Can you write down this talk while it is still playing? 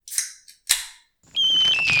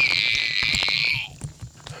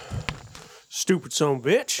Stupid son of a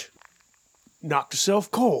bitch. Knocked herself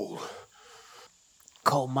cold.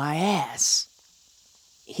 Cold my ass.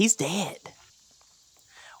 He's dead.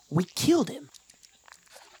 We killed him.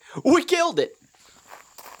 We killed it.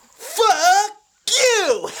 Fuck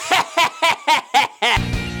you!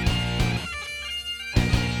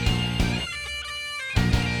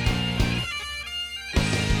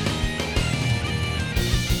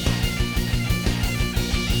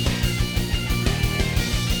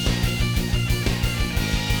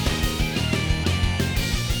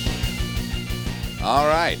 All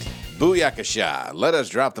right. Booyakasha. Let us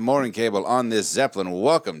drop the morning cable on this Zeppelin.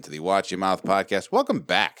 Welcome to the Watch Your Mouth podcast. Welcome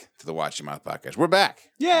back to the Watch Your Mouth podcast. We're back.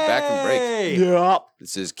 Yay! Back from break. Yep.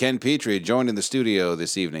 This is Ken Petrie, joined in the studio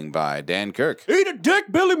this evening by Dan Kirk, Eat a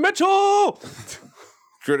dick, Billy Mitchell!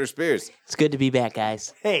 Critter Spears. It's good to be back,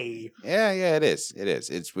 guys. Hey. Yeah, it is. It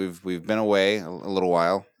is. We've been away a little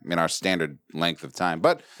while. I mean, our standard length of time,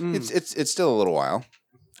 but it's still a little while.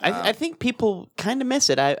 I think people kind of miss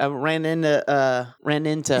it. I ran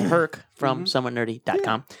into Herc from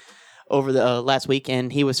somewhatnerdy.com over the last week,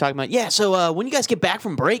 and he was talking about, so when you guys get back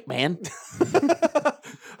from break, man.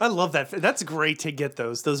 I love that. That's great to get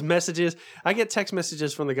those messages. I get text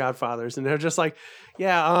messages from the Godfathers, and they're just like,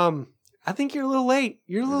 I think you're a little late.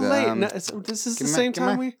 You're a little late. No, this is the same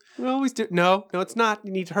time we always do. No, it's not.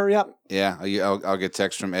 You need to hurry up. Yeah, I'll get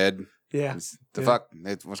text from Ed. Yeah. Fuck?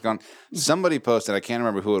 What's going on? Somebody posted, I can't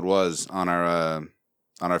remember who it was, on our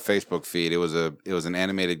Facebook feed. It was an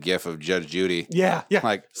animated GIF of Judge Judy. Yeah.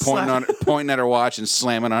 Like pointing at her watch and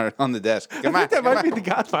slamming on the desk. Come on. That might be the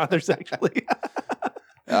Godfathers, actually.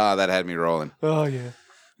 Oh, that had me rolling. Oh, yeah.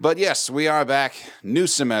 But yes, we are back. New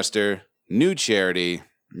semester, new charity,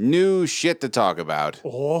 new shit to talk about.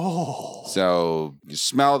 Oh. So you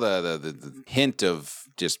smell the hint of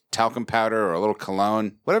just talcum powder or a little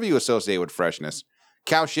cologne, whatever you associate with freshness.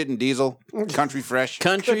 Cow shit and diesel, country fresh.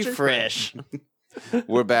 Country fresh.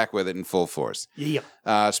 We're back with it in full force. Yeah.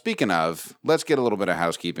 Speaking of, let's get a little bit of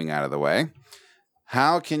housekeeping out of the way.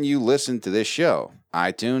 How can you listen to this show?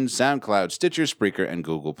 iTunes, SoundCloud, Stitcher, Spreaker, and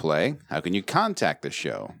Google Play. How can you contact the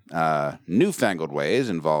show? Newfangled ways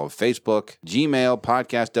involve Facebook, Gmail,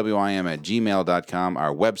 podcastwim@gmail.com,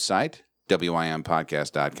 our website,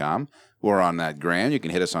 wimpodcast.com. We're on that gram. You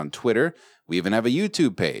can hit us on Twitter. We even have a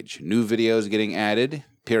YouTube page. New videos getting added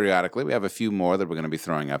periodically. We have a few more that we're going to be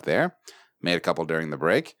throwing up there. Made a couple during the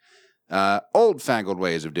break. Old-fangled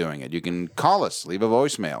ways of doing it. You can call us, leave a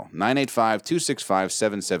voicemail,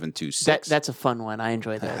 985-265-7726. That's a fun one. I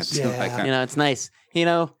enjoy those. Yeah. It's nice.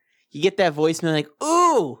 You get that voicemail like,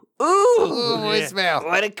 ooh, voicemail.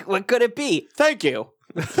 What could it be? Thank you.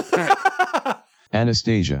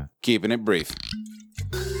 Anastasia. Keeping it brief.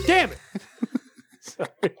 Damn it. Sorry.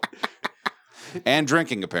 And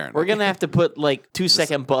drinking, apparently. We're going to have to put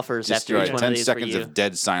 2-second buffers Just after each one 10 of these seconds for you. of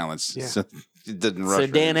dead silence. Yeah. So it doesn't rush. So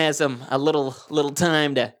Dan has a little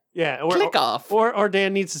time to click off. Or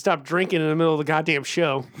Dan needs to stop drinking in the middle of the goddamn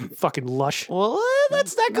show. Fucking lush. Well,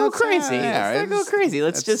 let's not go crazy. yeah, Let's not go crazy.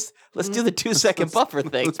 Let's do the 2-second buffer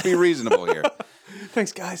thing. Let's be reasonable here.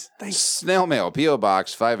 Thanks, guys. Thanks. Snail mail, P.O.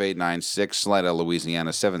 Box 5896, Slidell,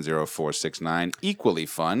 Louisiana 70469. Equally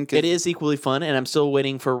fun. It is equally fun, and I'm still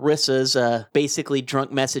waiting for Rissa's basically drunk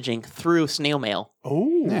messaging through snail mail.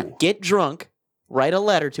 Oh. Yeah. Get drunk, write a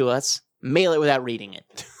letter to us, mail it without reading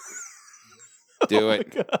it. Do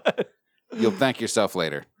it. God. You'll thank yourself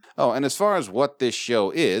later. Oh, and as far as what this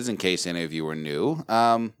show is, in case any of you are new,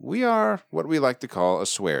 we are what we like to call a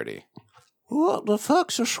swearity. What the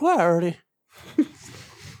fuck's a swearity?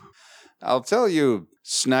 I'll tell you,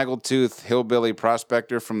 snaggletooth hillbilly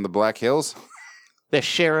prospector from the Black Hills. The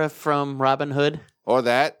sheriff from Robin Hood. Or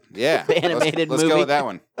that, yeah. The animated let's movie. go with that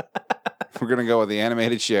one. We're going to go with the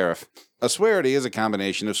animated sheriff. A swearity is a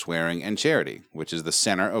combination of swearing and charity, which is the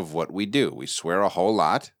center of what we do. We swear a whole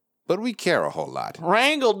lot, but we care a whole lot.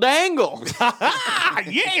 Wrangle dangle.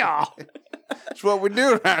 Yeah. That's what we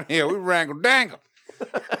do around here. We wrangle dangle.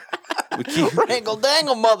 We keep... Wrangle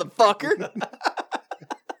dangle, motherfucker.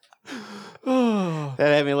 That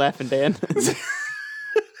had me laughing, Dan.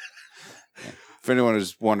 For anyone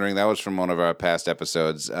who's wondering, that was from one of our past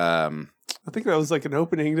episodes. I think that was like an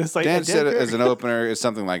opening. Just like Dan said it as an opener, it's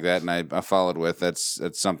something like that, and I followed with that's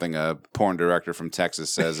something a porn director from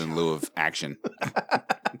Texas says in lieu of action.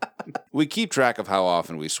 We keep track of how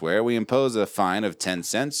often we swear. We impose a fine of 10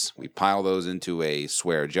 cents. We pile those into a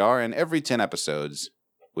swear jar, and every 10 episodes,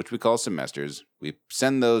 which we call semesters, we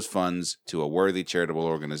send those funds to a worthy charitable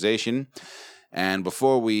organization. And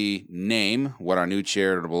before we name what our new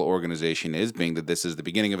charitable organization is, being that this is the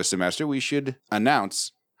beginning of a semester, we should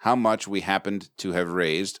announce how much we happened to have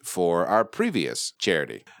raised for our previous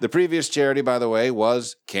charity. The previous charity, by the way,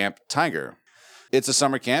 was Camp Tiger. It's a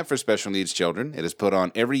summer camp for special needs children. It is put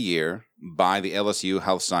on every year by the LSU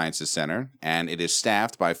Health Sciences Center, and it is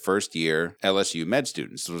staffed by first-year LSU med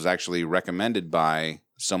students. It was actually recommended by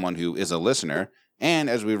someone who is a listener and,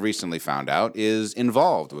 as we recently found out, is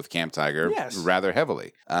involved with Camp Tiger rather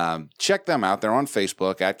heavily. Check them out. They're on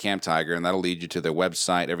Facebook at Camp Tiger, and that'll lead you to their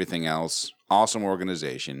website, everything else. Awesome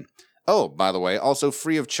organization. Oh, by the way, also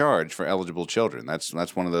free of charge for eligible children.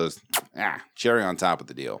 That's one of those cherry on top of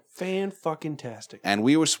the deal. Fan-fucking-tastic. And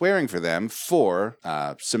we were swearing for them for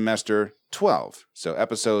semester 12. So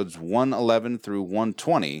episodes 111 through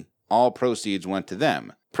 120, all proceeds went to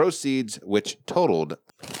them. Proceeds which totaled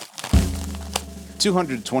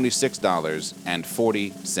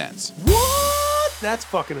 $226.40. What? That's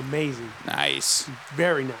fucking amazing. Nice.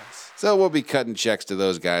 Very nice. So we'll be cutting checks to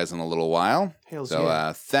those guys in a little while.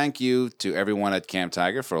 So thank you to everyone at Camp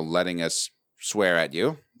Tiger for letting us swear at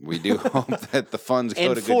you. We do hope that the funds go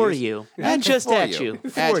and to for good use. you, not just for at you.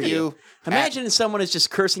 At For you. Imagine if someone is just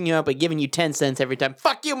cursing you out by giving you 10 cents every time.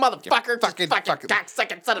 Fuck you, motherfucker! Fucking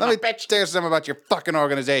cocksucking son of a Let me bitch! tell you something about your fucking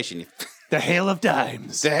organization. The Hail of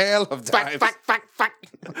Dimes. The hell of dimes. Fuck.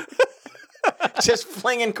 Just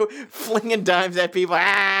flinging dimes at people.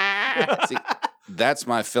 Ah! See, that's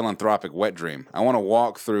my philanthropic wet dream. I want to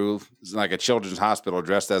walk through like a children's hospital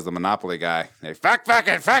dressed as the Monopoly guy. Hey, fuck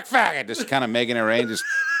it. Just kind of making it rain, just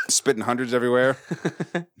spitting hundreds everywhere.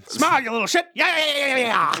 Smile, you little shit.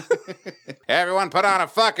 Yeah. Everyone put on a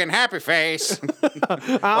fucking happy face.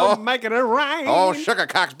 I'm making it rain. Oh,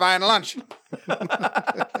 Sugarcock's buying lunch.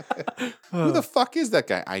 Who the fuck is that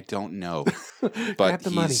guy? I don't know. But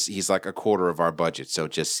he's like a quarter of our budget, so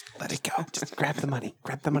just let it go. Just grab the money.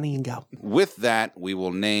 Grab the money and go. With that, we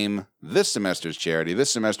will name this semester's charity.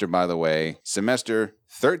 This semester, by the way, semester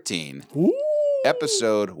 13,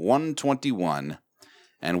 episode 121.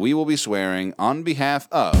 And we will be swearing on behalf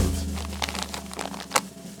of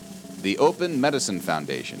the Open Medicine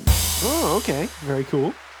Foundation. Oh, okay. Very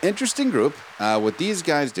cool. Interesting group. What these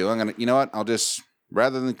guys do, you know what? I'll just,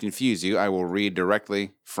 rather than confuse you, I will read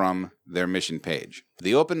directly from their mission page.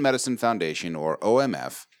 The Open Medicine Foundation, or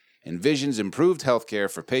OMF, envisions improved healthcare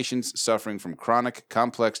for patients suffering from chronic,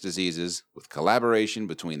 complex diseases with collaboration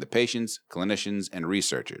between the patients, clinicians, and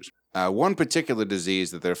researchers. One particular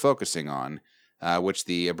disease that they're focusing on, which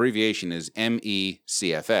the abbreviation is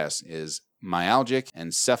MECFS, is myalgic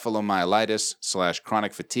encephalomyelitis /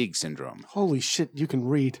 chronic fatigue syndrome. Holy shit, you can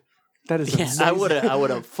read. That is amazing. I would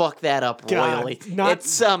have fucked that up royally.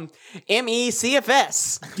 It's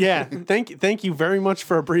MECFS. Yeah, thank you very much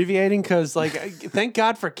for abbreviating, because thank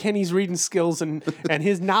God for Kenny's reading skills and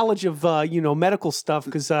his knowledge of medical stuff,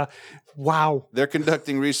 because wow. They're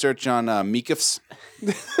conducting research on MECFS.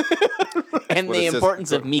 And the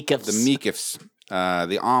importance of MECFS. The MECFS.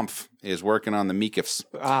 The OMF is working on the MECFS.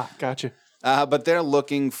 Ah, gotcha. But they're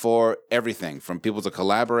looking for everything from people to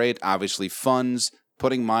collaborate, obviously funds,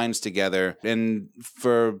 putting minds together. And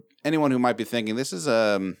for anyone who might be thinking, this is,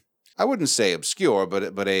 I wouldn't say obscure,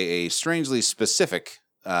 but a strangely specific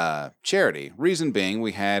charity. Reason being,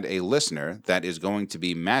 we had a listener that is going to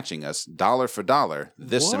be matching us dollar for dollar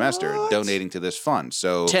this semester, donating to this fund.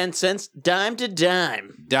 So 10 cents, dime to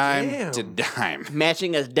dime. Dime to dime.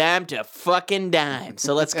 Matching us dime to fucking dime.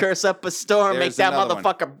 So let's curse up a storm, make that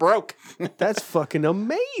motherfucker broke. That's fucking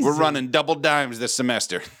amazing. We're running double dimes this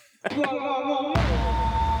semester.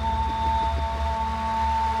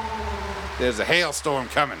 There's a hailstorm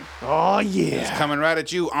coming. Oh, yeah. It's coming right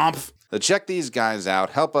at you, OMF. So check these guys out.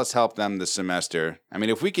 Help us help them this semester. I mean,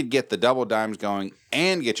 if we could get the double dimes going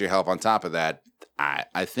and get your help on top of that,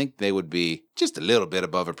 I think they would be just a little bit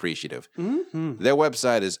above appreciative. Mm-hmm. Their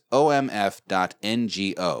website is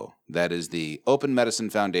omf.ngo. That is the Open Medicine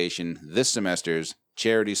Foundation this semester's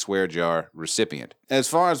charity swear jar recipient. As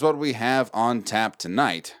far as what we have on tap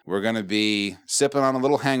tonight, we're going to be sipping on a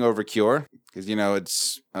little hangover cure. Because,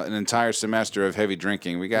 it's an entire semester of heavy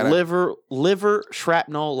drinking. We got liver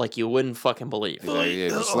shrapnel like you wouldn't fucking believe. Yeah,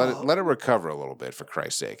 just let it recover a little bit, for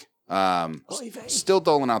Christ's sake. Still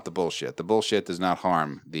doling out the bullshit. The bullshit does not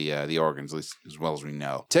harm the organs, at least as well as we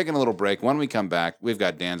know. Taking a little break. When we come back, we've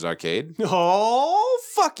got Dan's Arcade. Oh,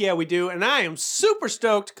 fuck yeah, we do. And I am super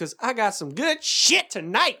stoked because I got some good shit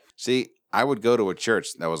tonight. See, I would go to a church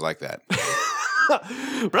that was like that.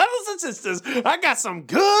 Brothers and sisters, I got some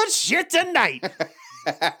good shit tonight.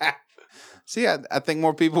 See, I think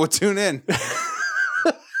more people would tune in.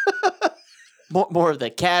 more of the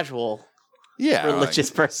casual,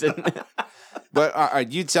 religious person.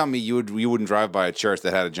 But you tell me you wouldn't drive by a church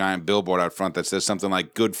that had a giant billboard out front that says something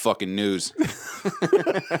like "Good fucking news."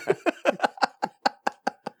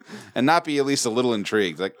 And not be at least a little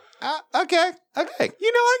intrigued. Like, okay.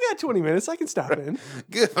 You know, I got 20 minutes. I can stop in.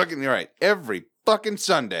 Good fucking, you're right. Every fucking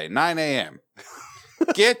Sunday, 9 a.m.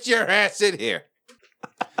 Get your ass in here.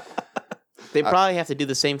 They probably have to do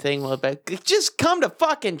the same thing. Just come to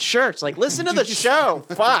fucking church. Like, listen to the show.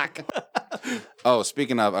 Fuck. Oh,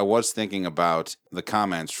 speaking of, I was thinking about the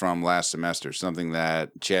comments from last semester, something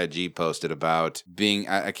that Chad G posted about being,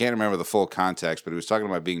 I can't remember the full context, but he was talking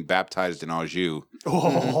about being baptized in Anjou.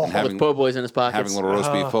 Oh, And having, With po' boys in his pockets. having little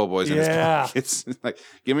roast beef po' boys in his yeah. pockets. Like,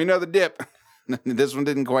 give me another dip. This one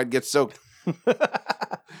didn't quite get soaked.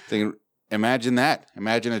 Thinking, imagine that.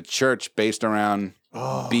 Imagine a church based around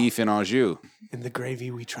beef in Anjou. In the gravy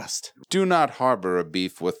we trust. Do not harbor a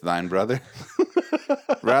beef with thine brother.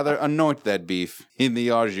 Rather anoint that beef in the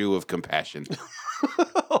Anjou of compassion.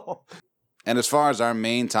 And as far as our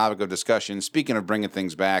main topic of discussion, speaking of bringing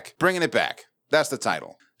things back, bringing it back. That's the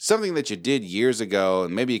title. Something that you did years ago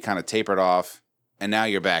and maybe you kind of tapered off and now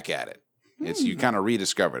you're back at it. It's you kind of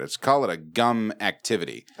rediscovered it. Call it a gum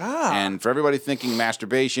activity. And for everybody thinking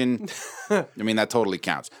masturbation, I mean, that totally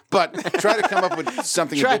counts. But try to come up with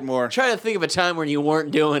something a bit more. Try to think of a time when you weren't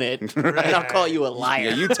doing it, and I'll call you a liar.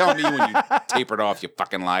 Yeah, you tell me when you tapered off, you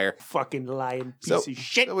fucking liar. Fucking lying piece of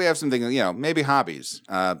shit. So we have something, maybe hobbies.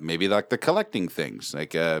 Maybe like the collecting things.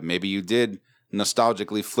 Like maybe you did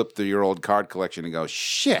nostalgically flip through your old card collection and go,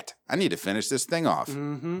 shit, I need to finish this thing off.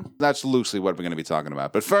 Mm-hmm. That's loosely what we're going to be talking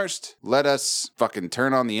about. But first, let us fucking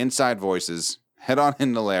turn on the inside voices, head on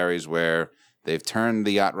into Larry's where they've turned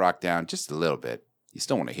the yacht rock down just a little bit. You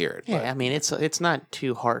still want to hear it. Yeah, I mean, it's not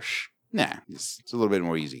too harsh. Nah, it's a little bit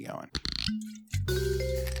more easygoing.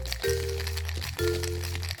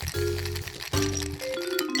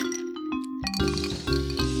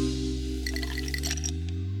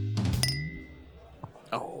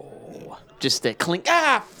 Just the clink.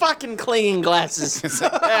 Fucking clinging glasses.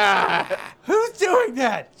 Who's doing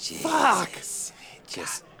that? Jesus. Fuck.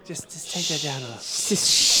 Just take that down a little.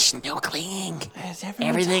 Shh, no clinging. Everyone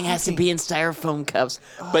Everything has to be in styrofoam cups.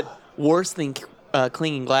 But worse than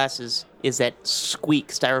clinging glasses is that squeak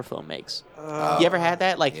styrofoam makes. You ever had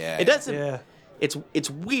that? Like, Yeah. it doesn't. Yeah. It's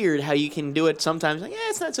weird how you can do it sometimes. Like,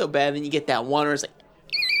 it's not so bad. Then you get that one where it's like,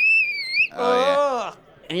 Oh,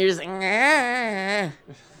 and you're just like,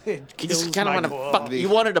 you just kind of want to fuck. You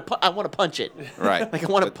wanted to. I want to punch it. yeah. Right. Like I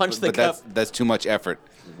want to punch the but cup. That's too much effort.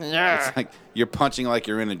 It's like you're punching like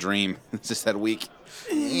you're in a dream. It's just that weak.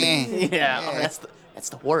 Yeah, oh, that's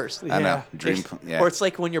the worst. I know. Yeah. Dream. Yeah. Or it's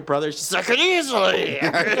like when your brother's just like, easily.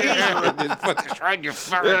 Just put this right in your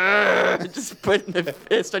face. Just putting the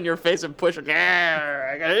fist on your face and pushing.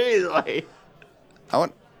 Easily.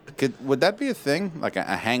 Would that be a thing? Like a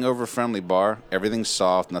hangover-friendly bar? Everything's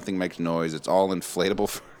soft, nothing makes noise. It's all inflatable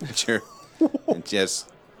furniture. And just,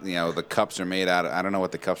 the cups are made out of, I don't know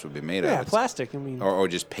what the cups would be made out Yeah, of. plastic. I mean, Or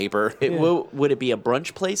just paper. Would it be a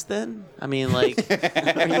brunch place then? I mean, like,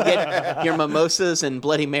 where you get your mimosas and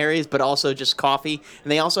Bloody Marys, but also just coffee.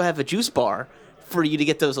 And they also have a juice bar for you to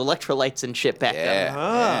get those electrolytes and shit back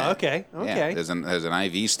Yeah. oh, okay. Yeah. There's an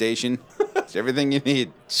IV station. It's everything you need.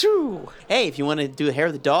 up. Shoo. Hey, if you want to do the hair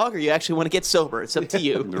of the dog or you actually want to get sober, it's up to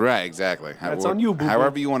you. Right, exactly. That's on you, boo-boo.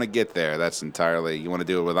 However you want to get there, that's entirely, you want to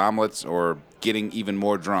do it with omelets or getting even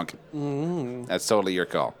more drunk. Mm-hmm. That's totally your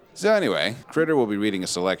call. So anyway, Critter will be reading a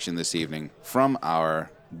selection this evening from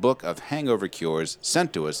our book of hangover cures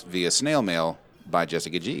sent to us via snail mail by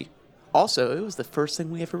Jessica G. Also, it was the first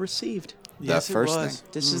thing we ever received. Yes, the first it was. thing.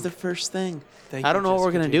 This is the first thing. Thank I don't you, know what we're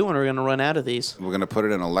Jessica going to G. do when we're going to run out of these. We're going to put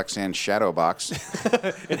it in a Lexan shadow box.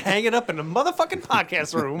 And hang it up in the motherfucking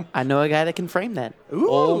podcast room. I know a guy that can frame that. Ooh.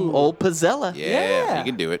 Old Pizzella. Yeah, you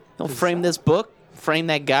can do it. He'll frame this book, frame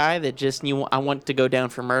that guy that just I want to go down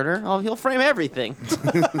for murder. Oh, he'll frame everything.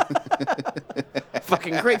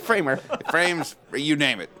 Fucking great framer. Frames, you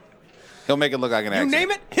name it. He'll make it look like an You accident.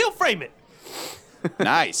 name it, he'll frame it.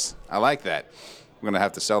 Nice. I like that. I'm going to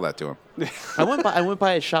have to sell that to him. I went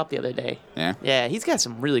by his shop the other day. Yeah? Yeah, he's got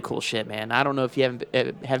some really cool shit, man. I don't know if you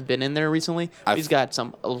haven't been in there recently. But he's got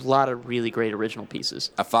a lot of really great original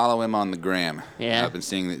pieces. I follow him on the gram. Yeah. I've been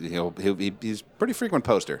seeing that he's a pretty frequent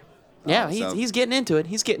poster. Yeah, So- he's getting into it.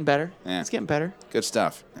 He's getting better. Yeah. He's getting better. Good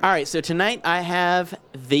stuff. All right, so tonight I have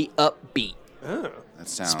the Upbeat, Oh. That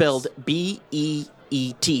sounds spelled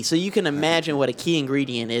B-E-E-T. So you can imagine what a key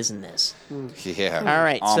ingredient is in this. Yeah. All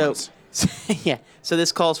right, Almonds. so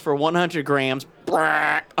this calls for 100 grams.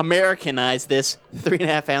 Americanize this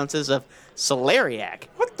 3.5 ounces of celeriac.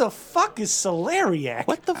 What the fuck is celeriac?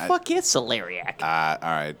 What the fuck is celeriac? All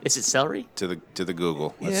right. Is it celery? To the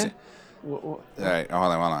Google. Let's Yeah. see. All right.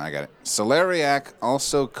 Hold on. I got it. Celeriac,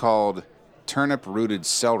 also called turnip-rooted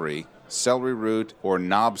celery, celery root, or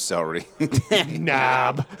knob celery.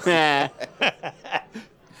 Knob. What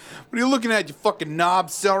are you looking at, you fucking knob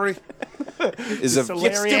celery? Is a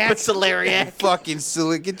Celeriac. Stupid celeriac. fucking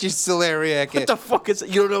silly. Get your celeriac. What the fuck is?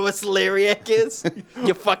 You don't know what celeriac is?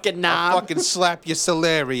 You fucking knob. Fucking slap your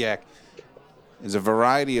celeriac. Is a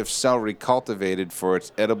variety of celery cultivated for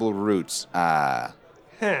its edible roots. Huh.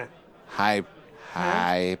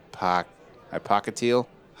 Hypocatile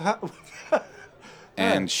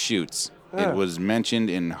and shoots. It was mentioned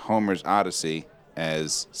in Homer's Odyssey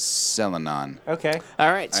as Selenon. Okay.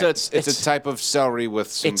 All right, so It's a type of celery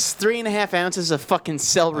with some it's 3.5 ounces of fucking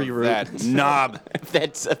celery root. that knob.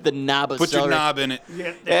 That's the knob of Put celery. your knob in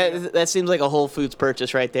it. That seems like a Whole Foods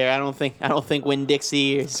purchase right there. I don't think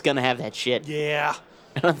Winn-Dixie is gonna have that shit. Yeah.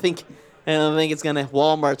 I don't think it's gonna.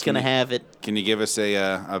 Walmart's gonna have it. Can you give us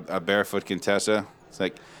a barefoot Contessa? It's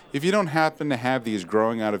like, if you don't happen to have these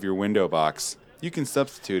growing out of your window box, you can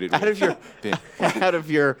substitute it Out of your bin. out of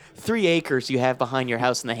your 3 acres you have behind your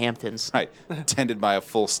house in the Hamptons. Right, tended by a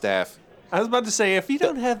full staff. I was about to say, if you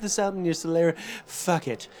don't have this out in your celeriac, fuck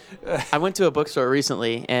it. I went to a bookstore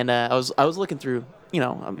recently, and I was looking through.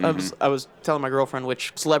 I was telling my girlfriend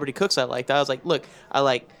which celebrity cooks I liked. I was like, look, I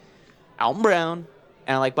like Alton Brown,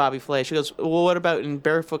 and I like Bobby Flay. She goes, well, what about in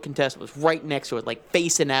Barefoot Contessa? It was right next to it, like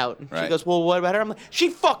facing out. And Right. she goes, well, what about her? I'm like, she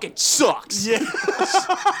fucking sucks. Yeah.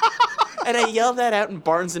 And I yelled that out in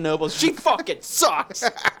Barnes & Noble. She fucking sucks.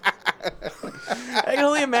 I can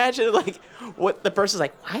only imagine, like, what the person's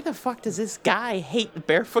like, why the fuck does this guy hate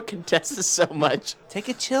Barefoot Contessa so much? Take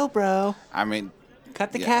a chill, bro. I mean,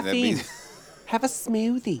 Cut the yeah, that'd be- caffeine. Have a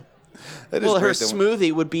smoothie. that is Well, her great that-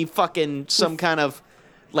 smoothie would be fucking some kind of,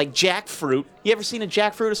 like, jackfruit. You ever seen a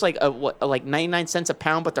jackfruit? It's like, like 99 cents a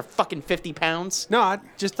pound, but they're fucking 50 pounds. No, I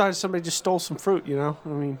just thought somebody just stole some fruit, you know? I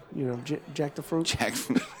mean, jack the fruit.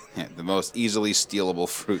 Jackfruit. Yeah, the most easily stealable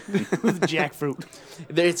fruit. Jackfruit.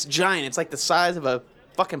 It's giant. It's like the size of a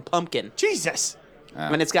fucking pumpkin. Jesus.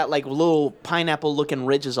 And it's got, like, little pineapple-looking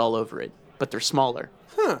ridges all over it, but they're smaller.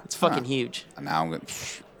 Huh. It's fucking huge. Now I'm going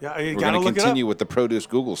Yeah, you we're gotta going to look continue it up. with the produce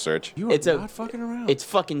Google search. You are It's a- not fucking around. It's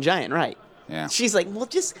fucking giant, right? Yeah. She's like, well,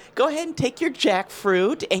 just go ahead and take your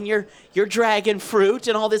jackfruit and your dragon fruit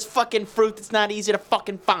and all this fucking fruit that's not easy to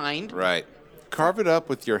fucking find. Right. Carve it up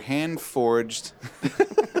with your hand-forged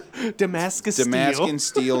Damascus Damascus steel.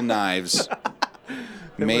 steel knives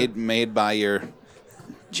made by your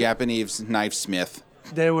Japanese knife smith.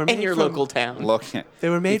 They were made In your from, local town. Look at They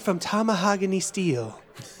were made from Tamahagani steel,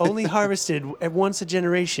 only harvested at once a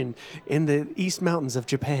generation in the East Mountains of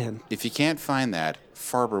Japan. if you can't find that,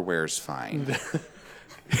 Farberware's fine.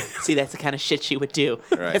 See, that's the kind of shit she would do.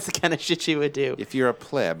 Right. That's the kind of shit she would do. If you're a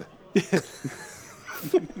pleb,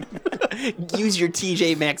 Use your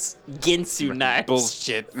TJ Maxx Ginsu knives.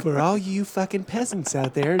 bullshit. For all you fucking peasants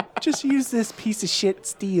out there, just use this piece of shit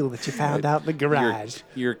steel that you found out in the garage.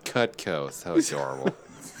 Your Cutco. So adorable.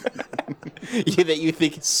 That you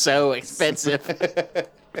think is so expensive.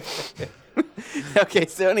 Okay,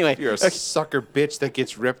 so anyway. You're a sucker bitch that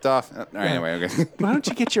gets ripped off. All right, anyway, okay. Why don't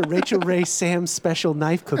you get your Rachel Ray Sam's special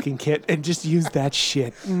knife cooking kit and just use that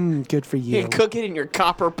shit? Good for you. You cook it in your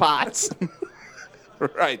copper pots.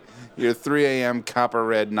 Right. Your 3 a.m. copper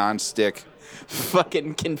red nonstick.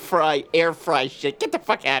 Fucking can air fry shit. Get the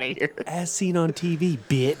fuck out of here. As seen on TV,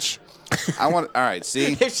 bitch. All right,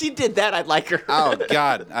 see? If she did that, I'd like her. Oh,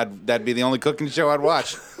 God. That'd be the only cooking show I'd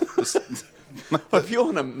watch. Just- If you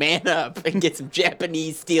want to man up and get some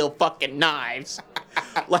Japanese steel fucking knives,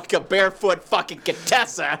 like a barefoot fucking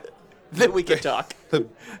Contessa, then we can talk.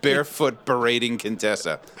 barefoot berating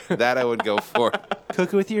Contessa. That I would go for.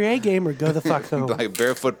 Cook it with your A game or go the fuck home. Like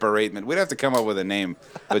barefoot beratement. We'd have to come up with a name.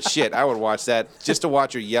 But shit, I would watch that just to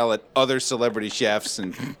watch her yell at other celebrity chefs.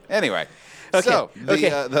 And anyway. Okay. So,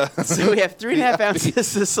 So we have 3.5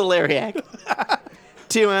 ounces of celeriac,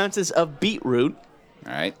 2 ounces of beetroot,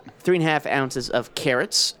 all right. 3.5 ounces of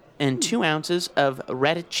carrots, and 2 ounces of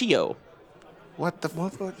radicchio. What the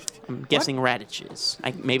fuck? I'm guessing radishes.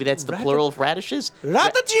 Maybe that's the plural of radishes.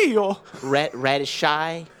 Radicchio.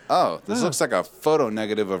 Radishai. Oh, this looks like a photo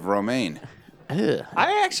negative of romaine. Ugh.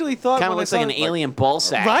 I actually thought Kind when of looks I like saw an it, alien ball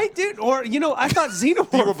sack. right, dude? Or I thought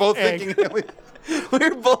xenomorph. You were both egg. thinking. We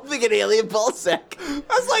were both thinking alien ball sack. I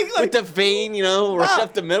was like With the vein, right Ah.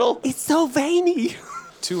 up the middle. it's so veiny.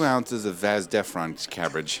 2 ounces of Vaz Defron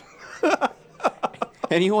cabbage.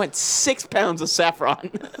 And you want 6 pounds of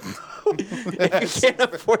saffron. If you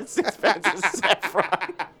can't afford 6 pounds of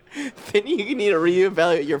saffron, then you need to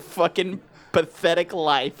reevaluate your fucking pathetic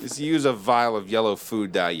life. Just use a vial of yellow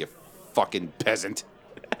food dye, you fucking peasant.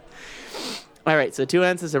 All right, so 2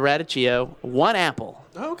 ounces of radicchio, 1 apple,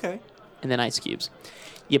 Okay. and then ice cubes.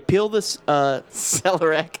 You peel this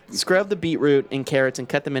celeriac, scrub the beetroot and carrots, and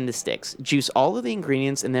cut them into sticks. Juice all of the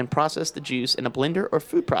ingredients, and then process the juice in a blender or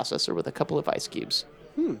food processor with a couple of ice cubes.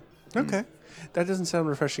 Okay. That doesn't sound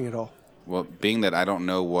refreshing at all. Well, being that I don't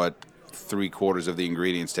know what 3/4 of the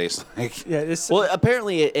ingredients taste like. Yeah, it's... Well,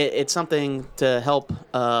 apparently it's something to help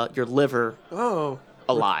your liver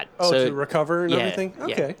a lot. So, to recover and yeah, everything?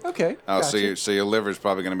 yeah. Okay. Oh, Gotcha. so your liver's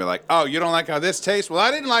probably going to be like, oh, you don't like how this tastes? Well,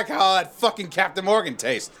 I didn't like how that fucking Captain Morgan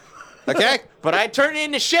tastes. Okay? But I turned it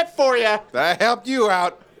into shit for you. I helped you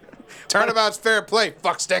out. Turnabout's fair play,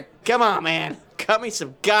 fuckstick. Come on, man. Cut me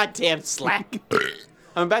some goddamn slack.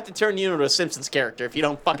 I'm about to turn you into a Simpsons character if you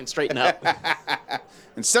don't fucking straighten up.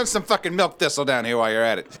 And send some fucking milk thistle down here while you're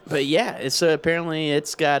at it. But yeah, apparently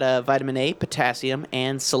it's got vitamin A, potassium,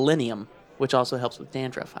 and selenium, which also helps with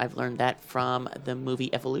dandruff. I've learned that from the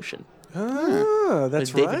movie Evolution. Oh,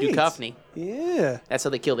 that's with right. David Duchovny. Yeah. That's how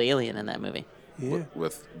they killed the alien in that movie. Yeah.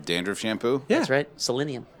 With dandruff shampoo? Yeah. That's right,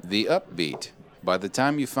 selenium. The Upbeat. By the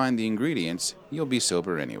time you find the ingredients, you'll be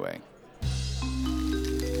sober anyway.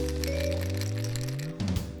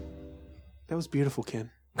 That was beautiful,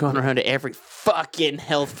 Ken. Going around to every fucking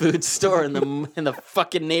health food store in the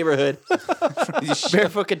fucking neighborhood.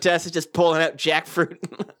 Barefoot Contessa just pulling out jackfruit.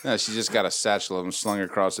 No, she just got a satchel of them slung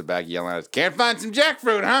across the back, yelling at us, "Can't find some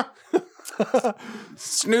jackfruit, huh?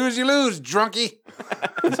 Snooze, you lose, drunkie."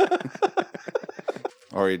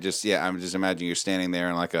 Or you just, I'm just imagining you're standing there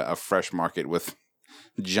in like a fresh market with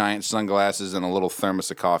giant sunglasses and a little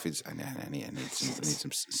thermos of coffee. I need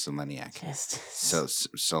some seleniac.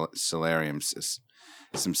 Solarium.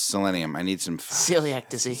 Some selenium. I need some celiac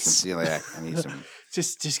disease. Some celiac. I need some.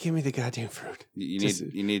 Just give me the goddamn fruit.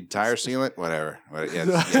 You need tire sealant, whatever.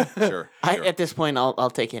 Yeah, sure. At this point, I'll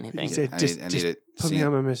take anything. I need it. Put me out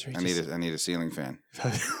of my misery. I need a ceiling fan.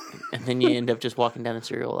 And then you end up just walking down the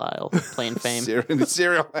cereal aisle playing Fame.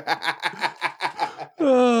 Cereal.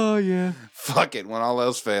 Oh yeah. Fuck it. When all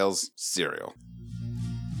else fails, cereal.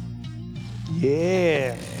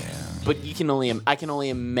 Yeah. But I can only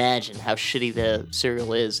imagine how shitty the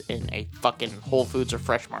cereal is in a fucking Whole Foods or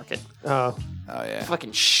Fresh Market. Oh yeah.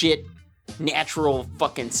 Fucking shit, natural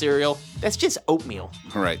fucking cereal. That's just oatmeal.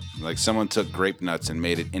 Right. Like someone took grape nuts and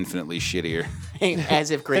made it infinitely shittier. As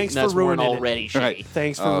if grape Thanks nuts for weren't ruining it. already shitty. Right.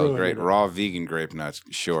 Thanks for Oh, ruining great. it. Raw vegan grape nuts.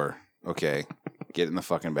 Sure. Okay. Get in the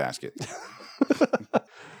fucking basket.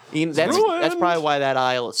 That's probably why that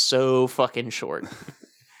aisle is so fucking short.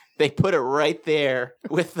 They put it right there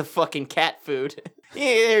with the fucking cat food.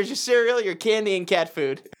 Yeah, there's your cereal, your candy, and cat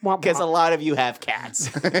food. Because a lot of you have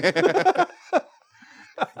cats.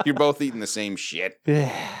 You're both eating the same shit.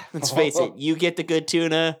 Let's face it, you get the good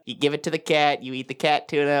tuna, you give it to the cat, you eat the cat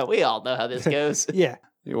tuna. We all know how this goes. Yeah.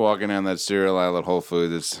 You're walking down that cereal aisle at Whole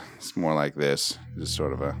Foods. It's more like this. Just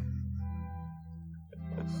sort of a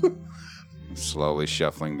slowly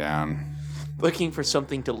shuffling down. Looking for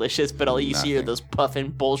something delicious, but all you see are those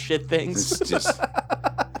puffin bullshit things. It's just,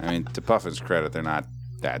 I mean, to Puffin's credit, they're not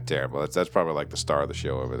that terrible. That's probably like the star of the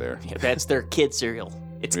show over there. Yeah, that's their kid cereal.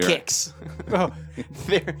 It's Yeah. Kix. Oh,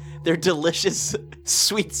 Their delicious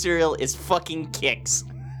sweet cereal is fucking Kix.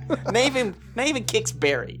 Not even Kix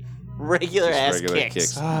Berry. Regular Just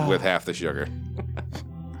Kix. with half the sugar.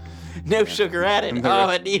 No sugar added. Oh,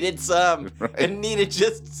 it needed some. Right. It needed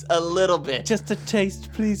just a little bit. just a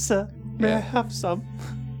taste, please, sir. May I Yeah. have some?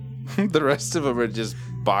 The rest of them are just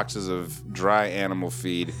boxes of dry animal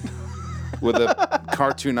feed with a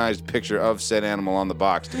cartoonized picture of said animal on the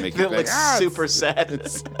box to make you That think, looks super sad.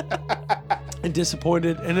 And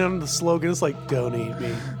disappointed. And then the slogan is like, "Don't eat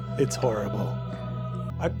me. It's horrible."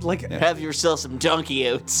 I like. Have yourself some donkey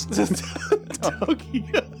oats.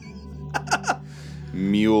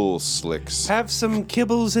 mule slicks. Have some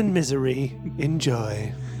kibbles and misery.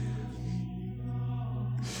 Enjoy.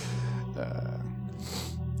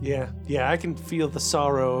 Yeah, I can feel the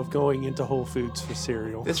sorrow of going into Whole Foods for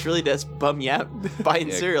cereal. This really does bum you out buying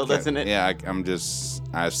Yeah, cereal, doesn't it? Yeah,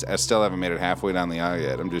 I still haven't made it halfway down the aisle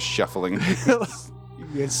yet. I'm just shuffling.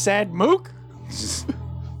 You sad mook?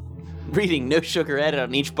 Reading no sugar added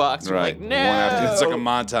on each box. You're Right. like, no. One after, it's like a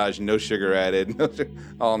montage, no sugar added,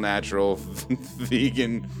 all natural,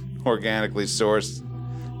 vegan, organically sourced.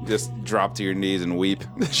 Just drop to your knees and weep.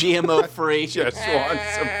 GMO free. Just want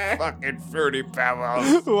some fucking Fruity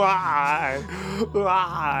Pebbles. Why?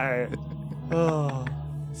 Oh,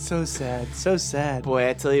 so sad. So sad. Boy,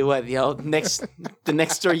 I tell you what, the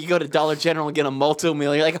next store you go to Dollar General and get a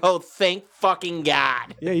multi-meal, you're like, oh, thank fucking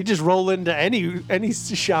God. Yeah, you just roll into any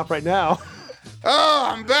shop right now. Oh,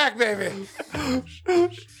 I'm back, baby.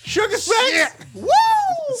 Sugar Smacks! Woo!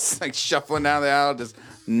 It's like shuffling down the aisle, just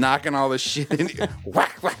knocking all the shit in.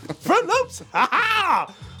 Whack, whack. Front Loops. Ha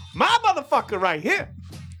ha! My motherfucker right here.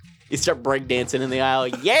 You start breakdancing in the aisle.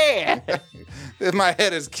 Yeah. My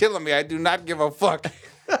head is killing me. I do not give a fuck.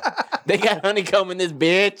 They got honeycomb in this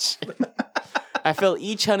bitch. I fill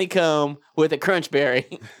each honeycomb with a crunch berry.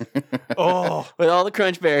 Oh. With all the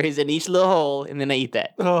crunch berries in each little hole, and then I eat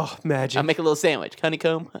that. Oh, magic. I make a little sandwich.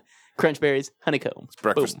 Honeycomb, crunch berries, honeycomb.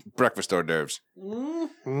 Breakfast hors d'oeuvres.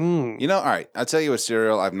 Mm. You know, all right. I'll tell you a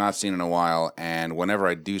cereal I've not seen in a while, and whenever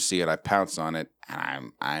I do see it, I pounce on it.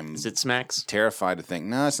 And I'm Is it Smacks? terrified to think,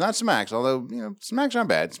 no, it's not Smacks. Although Smacks aren't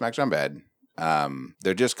bad.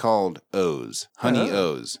 They're just called O's, honey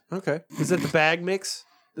O's. Okay. Is that the bag mix?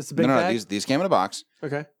 That's the big No, bag? these came in a box.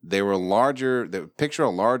 Okay. They were larger. Picture a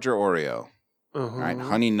larger Oreo. Uh-huh. Right,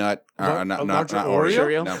 honey nut, A not larger Oreo.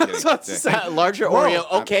 Oreo? No, I'm kidding. That's the same. Larger Whoa.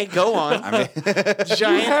 Oreo. Okay, go on. I mean,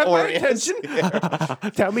 Giant Have my Oreo.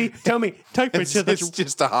 attention. Tell me. Take me it's to the.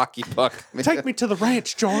 just a hockey puck. Take me to the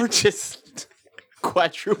ranch, George. Just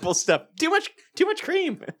quadruple stuff. Too much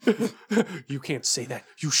cream. You can't say that.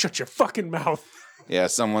 You shut your fucking mouth. Yeah,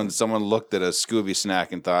 someone looked at a Scooby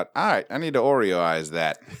snack and thought, all right, I need to Oreoize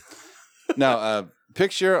that. No,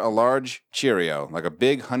 picture a large Cheerio, like a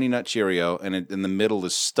big Honey Nut Cheerio, and in the middle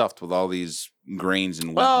is stuffed with all these grains and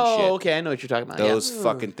wheat and shit. Oh, okay. I know what you're talking about. Those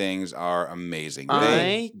fucking things are amazing.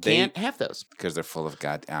 I can't have those. Because they're full of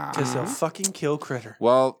Because they'll fucking kill Critter.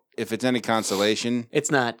 Well, if it's any consolation,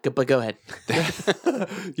 It's not, but go ahead.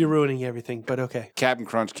 You're ruining everything, but okay. Captain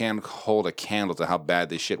Crunch can't hold a candle to how bad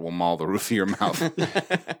this shit will maul the roof of your mouth.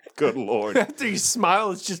 Good Lord. After you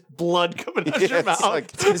smile, it's just blood coming out your It's mouth.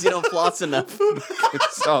 like- Because you don't floss enough.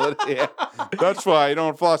 It's solid, yeah. That's why you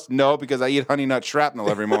don't floss. No, because I eat Honey Nut shrapnel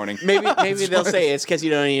every morning. Maybe they'll say it's because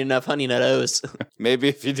you don't eat enough Honey Nut O's. Maybe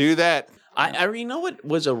if you do that. I know what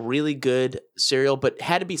was a really good cereal, but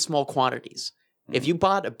had to be small quantities. If you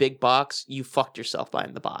bought a big box, you fucked yourself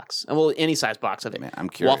buying the box. And well, any size box of it. Man, I'm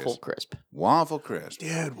curious. Waffle Crisp. Waffle Crisp.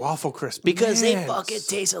 Dude, Waffle Crisp. Because they Man. fucking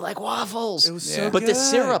tasted like waffles. It was Yeah. so But good.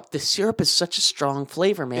 the syrup is such a strong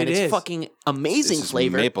flavor, man. It It's is. fucking amazing This is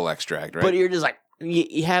flavor. maple extract, right? But you're just like,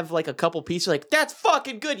 you have like a couple pieces, like, that's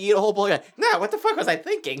fucking good. You eat a whole bowl, you're like, nah, what the fuck was I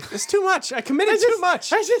thinking? It's too much. I committed too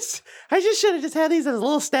much. I just should have just had these as a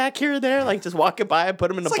little stack here and there, like just walking by and put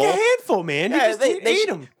them in It's a like bowl. a handful, man. You Yeah, just they eat should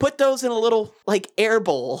them. put those in a little like air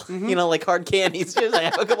bowl, you know, like hard candies. Just like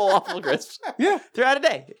have a couple waffle crisps Yeah. throughout a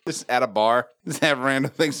day. Just at a bar, just have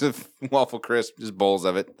random things of Waffle Crisp, just bowls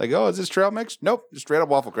of it. Like, oh, is this trail mix? Nope, just straight up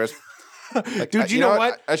Waffle Crisp. Like, Dude, you know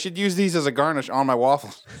what? I should use these as a garnish on my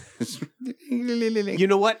waffles. You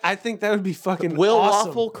know what? I think that would be fucking Will awesome.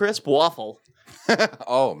 waffle crisp waffle?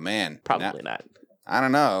 Oh, man. Probably Now, not. I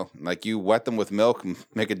don't know. Like, you wet them with milk and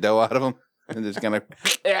make a dough out of them, and just kind of.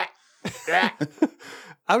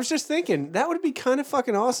 I was just thinking that would be kind of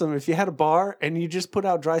fucking awesome if you had a bar and you just put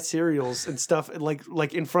out dry cereals and stuff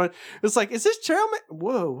like in front. It's like, is this trail mix?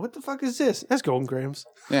 Whoa, what the fuck is this? That's Golden Grams.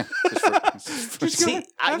 Yeah. Just go See, ahead,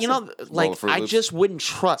 have you some. know, like Fruit I Loops. just wouldn't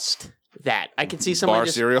trust that. I can see someone Bar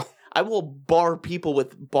just. cereal. I will bar people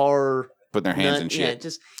with bar. Putting their hands nut- in shit. Yeah,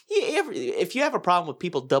 just if you have a problem with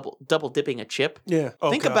people double dipping a chip, Yeah. Oh,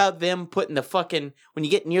 think God. about them putting the fucking when you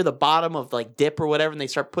get near the bottom of like dip or whatever, and they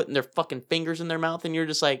start putting their fucking fingers in their mouth, and you're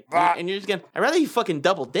just like, and you're just gonna. I'd rather you fucking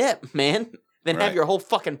double dip, man, than have Right. your whole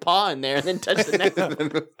fucking paw in there and then touch the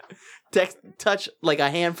next, touch like a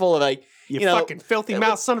handful of like You, you know, fucking filthy with-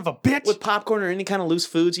 mouth son of a bitch. with popcorn or any kind of loose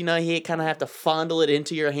foods. You know, you kind of have to fondle it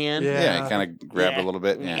into your hand. Yeah. Yeah, kind of grab it a little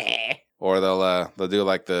bit. Yeah. Or they'll do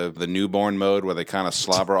like the newborn mode where they kind of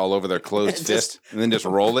slobber all over their closed Just- fist and then just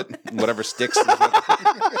roll it, whatever sticks.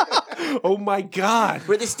 Oh my God.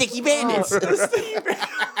 We're the sticky bandits.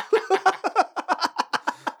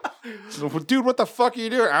 Dude, what the fuck are you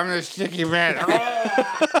doing? I'm the sticky man.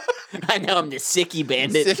 I know I'm the sicky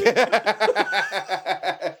bandit.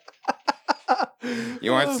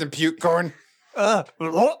 You want some puke corn? Oh.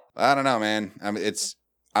 I don't know, man.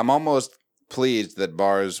 I'm almost pleased that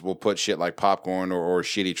bars will put shit like popcorn or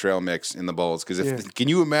shitty trail mix in the bowls. Because can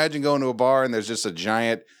you imagine going to a bar and there's just a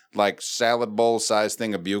giant like salad bowl size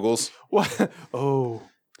thing of Bugles? What? Oh,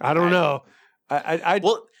 I don't know.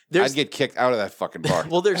 Well, I'd get kicked out of that fucking bar.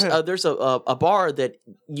 Well, there's a bar that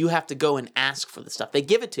you have to go and ask for the stuff. They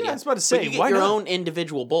give it to you. I was about to but say, you get why your not? own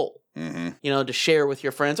individual bowl. Mm-hmm. You know, to share with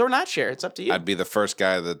your friends or not share. It's up to you. I'd be the first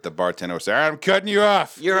guy that the bartender would say, "I'm cutting you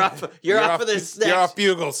off. You're off. You're off of this. You're off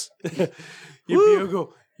Bugles.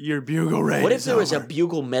 Your bugle reign. What if is there was a over.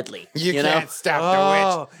 bugle medley? You know, can't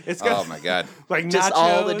stop the witch." It's got Oh my god. like just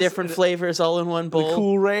all the nachos, different flavors all in one bowl.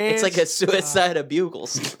 Cool Ranch. It's like a suicide of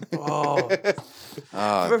bugles. Oh,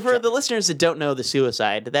 For the listeners that don't know the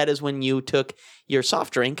suicide, that is when you took your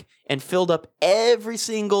soft drink and filled up every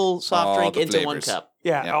single soft drink into flavors. one cup.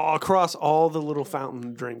 Yeah, all across all the little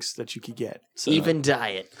fountain drinks that you could get. So, Even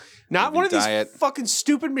diet. not one of diet. these fucking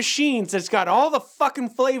stupid machines that's got all the fucking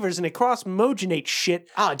flavors and it cross-mogenate shit.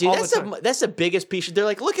 Oh, dude, all that's the time. that's the biggest piece. They're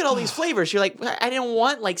like, look at all these flavors. You're like, I didn't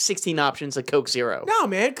want like 16 options of Coke Zero. No,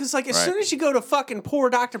 man, because like as Right. soon as you go to fucking pour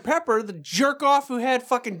Dr. Pepper, the jerk off who had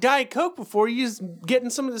fucking Diet Coke before you is getting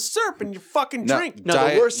some of the syrup in your fucking No. drink. No,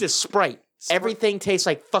 Diet- the worst is Sprite. Everything tastes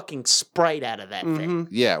like fucking Sprite out of that thing.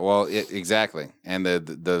 Yeah, well, exactly. And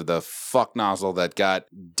the fuck nozzle that got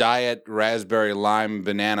Diet Raspberry Lime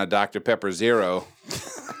Banana Dr. Pepper Zero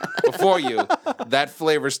before you, that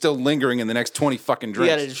flavor's still lingering in the next 20 fucking You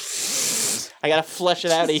drinks. I gotta flush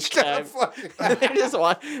it out each time. they're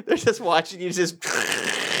just watching you just.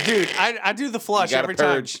 Dude, I do the flush You gotta every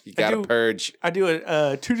purge. time. You gotta purge. I do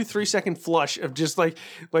a 2 to 3 second flush of just like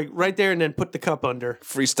right there and then put the cup under.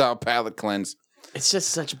 Freestyle palate cleanse. It's just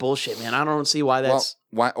such bullshit, man. I don't see why Well, that's.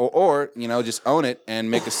 why? Or just own it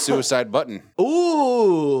and make a suicide button.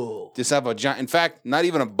 Ooh. Just have a giant. In fact, not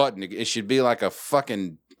even a button. It should be like a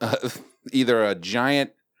fucking either a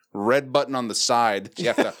giant red button on the side that you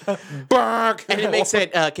have to bark, And it makes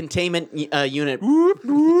that containment unit.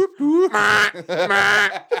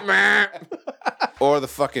 or the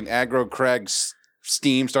fucking aggro crag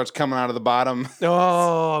steam starts coming out of the bottom,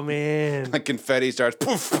 Oh man. like confetti starts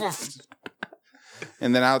poof, poof.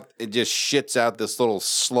 And then out it just shits out this little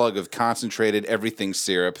slug of concentrated everything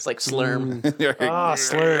syrup. It's like Slurm. Ah,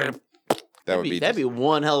 slurp. That would be That'd be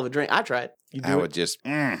one hell of a drink. I tried. I would just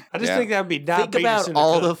I just yeah. think that would be Think diabetes about in a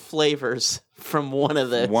all cup. the flavors from one of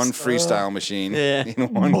those. one freestyle machine Yeah.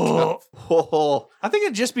 in one cup. Oh, I think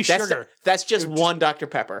it'd just be that's, sugar. that's just one Dr.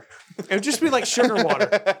 Pepper. It would just be like sugar water.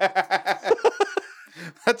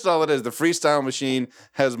 That's all it is. The freestyle machine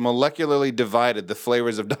has molecularly divided the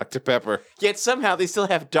flavors of Dr. Pepper. Yet somehow they still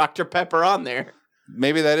have Dr. Pepper on there.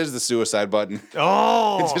 Maybe that is the suicide button.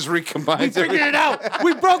 Oh, It just recombines we figured everything. it out.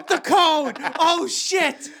 We broke the code. Oh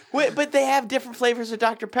shit. Wait, but they have different flavors of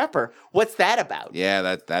Dr. Pepper. What's that about?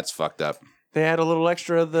 Yeah, that's fucked up. They had a little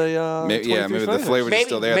extra of the. Maybe the flavors. flavors are Maybe,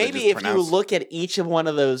 still there. They're maybe just if pronounced. you look at each of one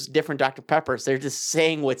of those different Dr. Peppers, they're just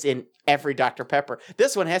saying what's in every Dr. Pepper.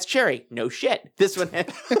 This one has cherry. No shit. This one has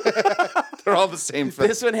they're all the same thing.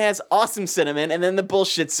 this one has awesome cinnamon, and then the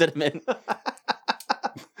bullshit cinnamon.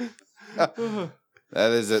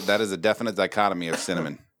 That is a definite dichotomy of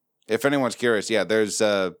cinnamon. If anyone's curious, yeah, there's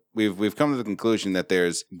we've come to the conclusion that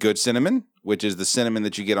there's good cinnamon, which is the cinnamon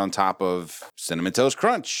that you get on top of Cinnamon Toast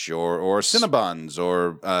Crunch or Cinnabons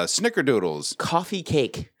or Snickerdoodles, Coffee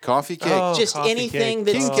cake. coffee cake. Oh, Just coffee anything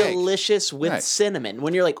cake. that's King cake. delicious with Right. cinnamon.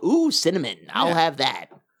 When you're like, ooh, cinnamon, I'll Yeah. have that.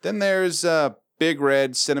 Then there's Big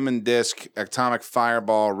Red, Cinnamon Disc, Atomic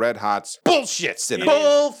Fireball, Red Hots, bullshit cinnamon,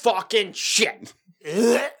 Bull fucking shit.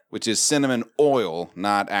 which is cinnamon oil,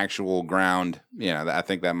 not actual ground. You know, I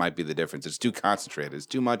think that might be the difference. It's too concentrated. It's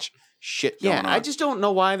too much shit going Yeah, on. I just don't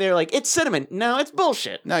know why they're like, it's cinnamon. No, it's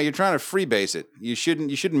bullshit. No, you're trying to freebase it. You shouldn't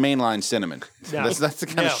mainline cinnamon. No. That's the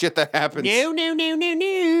kind of No. shit that happens.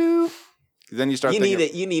 No. Then you start You thinking, need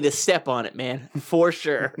it. You need to step on it, man, for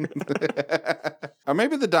sure. or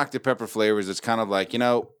maybe the Dr. Pepper flavors. It's kind of like,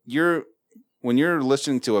 when you're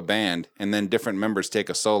listening to a band and then different members take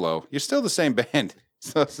a solo, you're still the same band.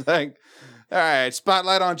 So it's like, all right,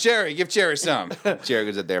 spotlight on Cherry. Give Cherry some. Cherry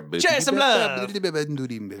goes up there. Cherry some love.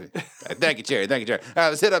 Thank you, Cherry. Thank you, Cherry. All right,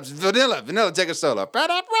 let's hit up Vanilla. Vanilla, take a solo.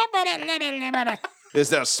 It's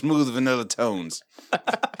that smooth vanilla tones.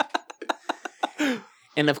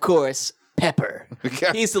 And of course, Pepper.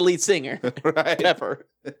 He's the lead singer. Right. Pepper.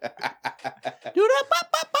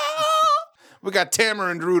 We got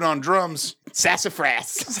tamarind root on drums.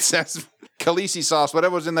 Sassafras. Khaleesi sauce,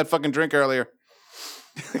 whatever was in that fucking drink earlier.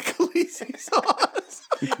 Khaleesi sauce.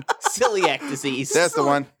 Celiac disease. That's the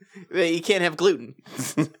one. You can't have gluten.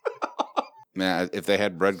 Man, if they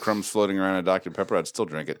had breadcrumbs floating around a Dr. Pepper, I'd still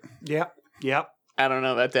drink it. Yep. I don't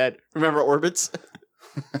know about that. Remember Orbits?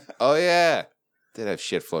 Oh, yeah. Did have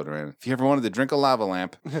shit floating around. If you ever wanted to drink a lava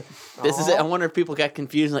lamp, This is it. I wonder if people got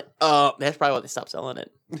confused. Like, oh, that's probably why they stopped selling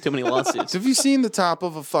it. Too many lawsuits. have you seen the top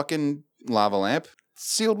of a fucking lava lamp? It's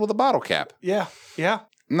sealed with a bottle cap. Yeah.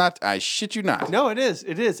 I shit you not. No, it is.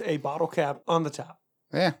 It is a bottle cap on the top.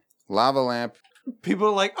 Yeah. Lava lamp. People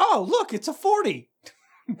are like, oh, look, it's a 40.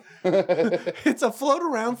 It's a float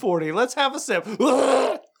around 40. Let's have a sip.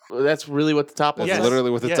 That's really what the top That's looks like.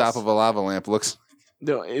 literally what the yes. top of a lava lamp looks.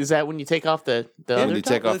 No, is that when you take off the Yeah, other you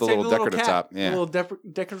top? take off the little decorative cap, top. Yeah. The little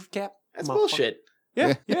decorative cap. That's Motherfucker. bullshit.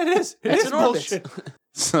 Yeah, it is. It It's is an Orbits. bullshit.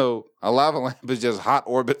 So a lava lamp is just hot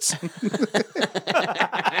orbits.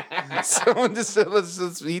 Someone just said,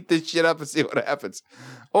 let's heat this shit up and see what happens.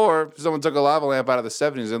 Or someone took a lava lamp out of the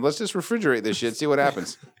 70s and let's just refrigerate this shit, see what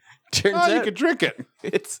happens. Turns You out could drink it.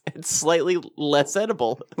 it's slightly less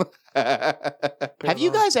edible. Have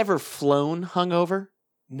you guys ever flown hungover?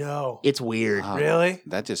 No. It's weird. Really?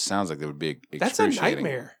 That just sounds like it would be That's a excruciating.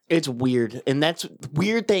 nightmare. It's weird. And that's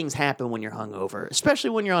weird things happen when you're hungover,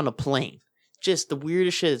 especially when you're on a plane. Just the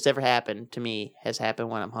weirdest shit that's ever happened to me has happened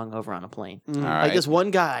when I'm hungover on a plane. All Like right. this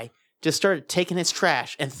one guy just started taking his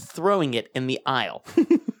trash and throwing it in the aisle.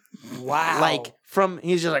 Wow. Like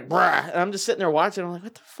he's just like, bruh. And I'm just sitting there watching. I'm like,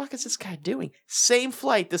 what the fuck is this guy doing? Same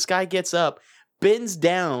flight, this guy gets up, bends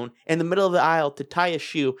down in the middle of the aisle to tie a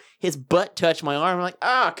shoe. His butt touched my arm. I'm like,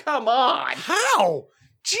 oh, come on. How?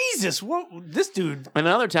 Jesus, what? This dude.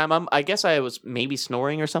 Another time, I guess I was maybe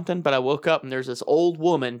snoring or something, but I woke up and there's this old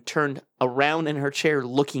woman turned around in her chair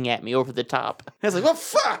looking at me over the top. I was like, well,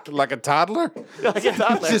 fuck. Like a toddler? Like a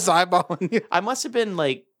toddler. Just eyeballing you. I must have been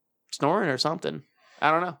like snoring or something. I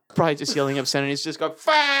don't know. Probably just yelling obscenities, just go,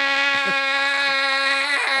 fuck!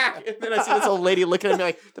 And then I see this old lady looking at me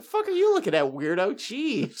like, the fuck are you looking at, weirdo?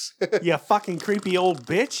 Jeez. You fucking creepy old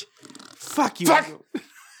bitch. Fuck you. Fuck!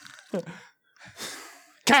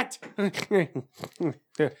 Cat.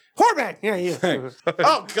 Whorebag. Yeah, you.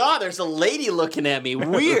 Oh, God, there's a lady looking at me.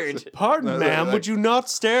 Weird. Pardon, ma'am. Would you not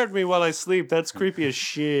stare at me while I sleep? That's creepy as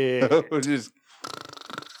shit. Just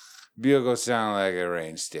bugle sound like a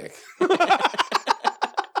rain stick.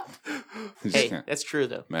 Hey, that's true,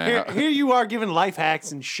 though. Man, Here you are giving life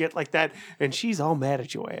hacks and shit like that, and she's all mad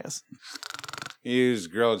at your ass. use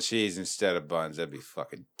grilled cheese instead of buns. That'd be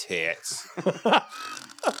fucking tits.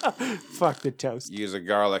 Fuck the toast. Use a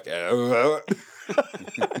garlic.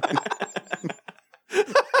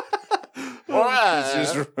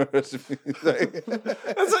 It's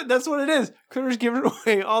just That's what it is. Critter's giving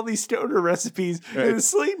away all these stoner recipes in his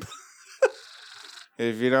sleep.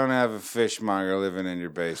 If you don't have a fishmonger living in your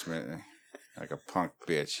basement, like a punk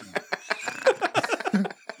bitch.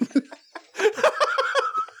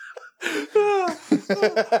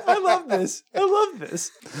 I love this. I love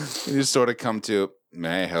this. You just sort of come to,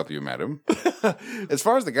 may I help you, madam? As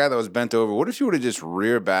far as the guy that was bent over, what if you would have just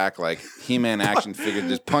rear back like He-Man action figure,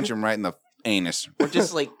 just punch him right in the anus? Or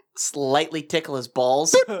just like slightly tickle his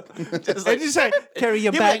balls. Just like, you say, carry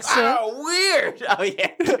your You're bag, like, sir. oh, weird. Oh, yeah.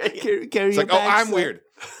 Carry It's your like, oh, bag, I'm sir. weird.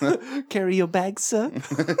 Carry your bag, sir.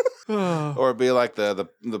 Or it'd be like the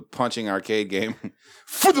punching arcade game.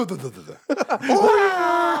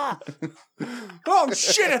 Oh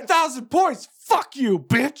shit, 1,000 points. Fuck you,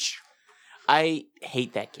 bitch. I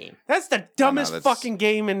hate that game. That's the dumbest that's- fucking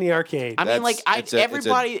game in the arcade. I mean, like, it's a-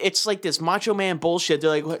 everybody, it's like this Macho Man bullshit. They're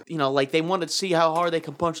like, what, you know, like they want to see how hard they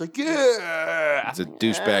can punch. Like, yeah. It's a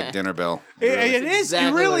douchebag dinner bell. It is. exactly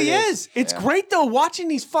It really what it is. It's great though watching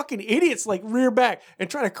these fucking idiots like rear back and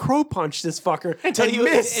try to crow punch this fucker Until and you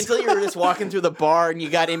miss. were just walking through the bar and you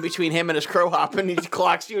got in between him and his crow hop and he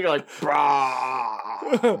clocks you and you're like,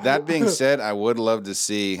 brah. That being said, I would love to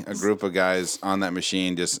see a group of guys on that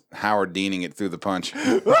machine just Howard Deaning it through the punch.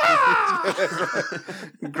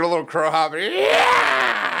 Little crow hop.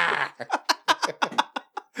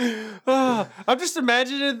 I'm just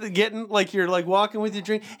imagining it getting like you're like walking with your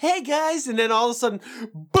drink. Hey guys, and then all of a sudden,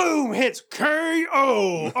 boom! Hits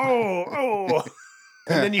KO. Oh.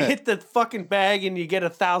 And then you hit the fucking bag and you get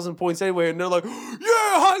 1,000 points anyway, and they're like, yeah,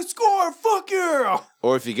 high score, fuck yeah!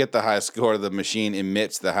 Or if you get the high score, the machine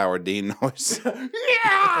emits the Howard Dean noise.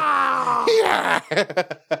 Yeah!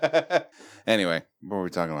 Anyway, what were we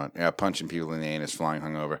talking about? Yeah, punching people in the anus, flying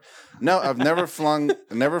hungover. No, I've never flown.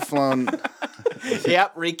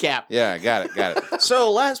 Yep, recap. Yeah, got it.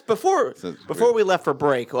 So before we left for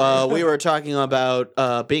break, we were talking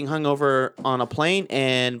about being hungover on a plane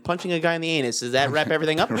and punching a guy in the anus. Does that wrap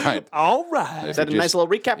everything up? Right. All right. Is that a nice little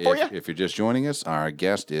recap for you? If you're just joining us, our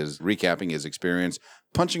guest is recapping his experience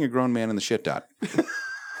punching a grown man in the shit dot.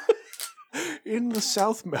 In the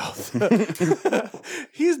south mouth.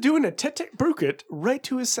 He's doing a tet bruket right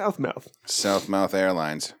to his south mouth. Southmouth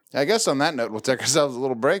Airlines. I guess on that note, we'll take ourselves a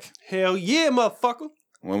little break. Hell yeah, motherfucker.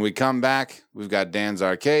 When we come back, we've got Dan's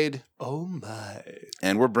Arcade, Oh my.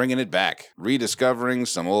 and we're bringing it back. Rediscovering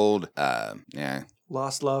some old,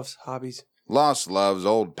 Lost loves, hobbies. lost loves,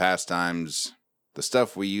 old pastimes, the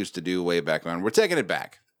stuff we used to do way back when. We're taking it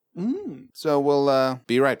back. So we'll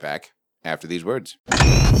be right back after these words.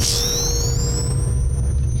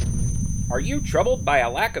 Are you troubled by a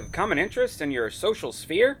lack of common interest in your social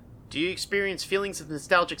sphere? Do you experience feelings of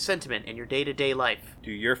nostalgic sentiment in your day-to-day life?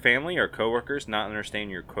 Do your family or coworkers not understand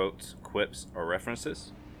your quotes, quips, or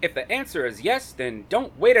references? If the answer is yes, then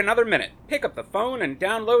don't wait another minute. Pick up the phone and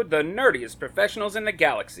download the nerdiest professionals in the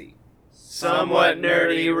galaxy. Somewhat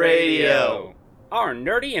Nerdy Radio. Our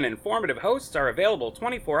nerdy and informative hosts are available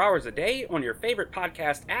 24 hours a day on your favorite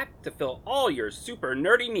podcast app to fill all your super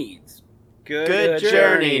nerdy needs. Good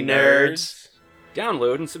journey, nerds.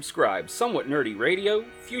 Download and subscribe Somewhat Nerdy Radio,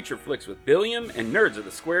 Future Flicks with Billiam, and Nerds of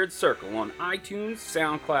the Squared Circle on iTunes,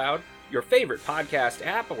 SoundCloud, your favorite podcast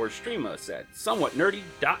app, or stream us at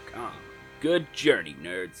somewhatnerdy.com. Good journey,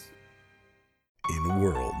 nerds. In a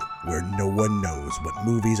world where no one knows what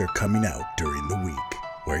movies are coming out during the week,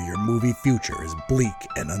 where your movie future is bleak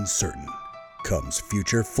and uncertain, comes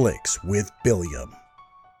Future Flicks with Billiam.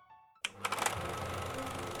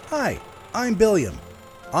 Hi, I'm Billiam.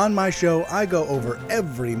 On my show, I go over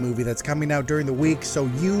every movie that's coming out during the week so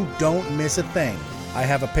you don't miss a thing. I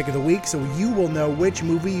have a pick of the week so you will know which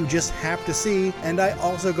movie you just have to see, and I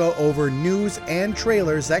also go over news and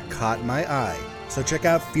trailers that caught my eye. So check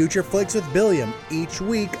out Future Flicks with Billiam each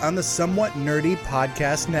week on the Somewhat Nerdy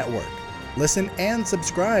Podcast Network. Listen and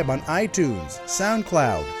subscribe on iTunes,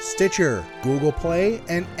 SoundCloud, Stitcher, Google Play,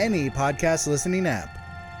 and any podcast listening app.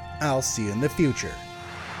 I'll see you in the future.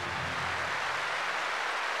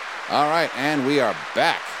 All right, and we are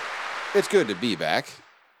back. It's good to be back.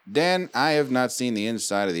 Dan, I have not seen the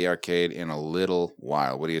inside of the arcade in a little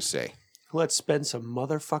while. What do you say? Let's spend some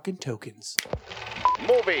motherfucking tokens.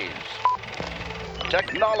 Movies,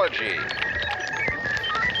 technology,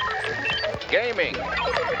 gaming.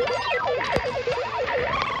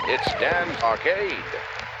 It's Dan's Arcade.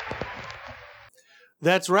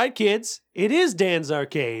 That's right, kids. It is Dan's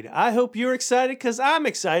Arcade. I hope you're excited because I'm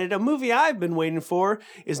excited. A movie I've been waiting for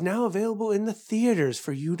is now available in the theaters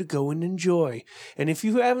for you to go and enjoy. And if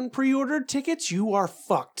you haven't pre-ordered tickets, you are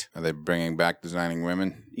fucked. Are they bringing back Designing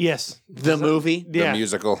Women? Yes. The movie? Yeah. The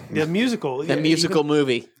musical? The musical. The musical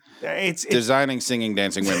movie. It's Designing, Singing,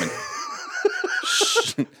 Dancing Women.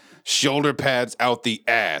 Shoulder pads out the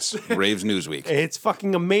ass. Raves Newsweek. It's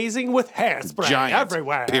fucking amazing with hairspray Giant,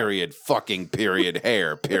 everywhere. period, fucking period,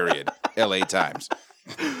 hair, period. LA Times.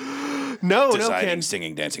 No, Designing, Ken.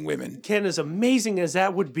 Singing, Dancing Women. Ken, as amazing as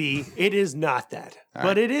that would be, it is not that.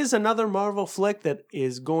 But it is another Marvel flick that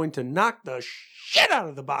is going to knock the shit out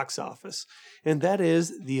of the box office. And that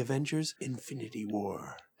is The Avengers Infinity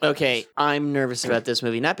War. Okay, I'm nervous about this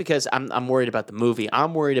movie. Not because I'm worried about the movie.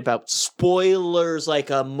 I'm worried about spoilers like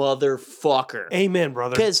a motherfucker. Amen,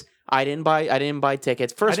 brother. Because I didn't buy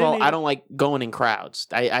tickets. First of all, either. I don't like going in crowds.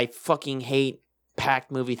 I fucking hate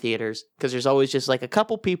packed movie theaters because there's always just like a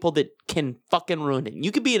couple people that can fucking ruin it.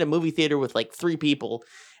 You could be in a movie theater with like 3 people,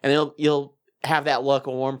 and you'll have that luck.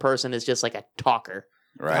 One person is just like a talker.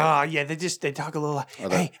 Right. Yeah, they talk a little.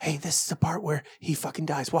 Hey, this is the part where he fucking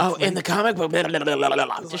dies. Watch, Oh, in the comic book,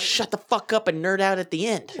 just shut the fuck up and nerd out at the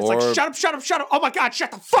end. it's like shut up. Oh my god,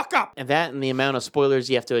 shut the fuck up. And that and the amount of spoilers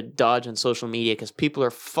you have to dodge on social media because people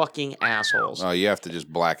are fucking assholes. Oh, you have to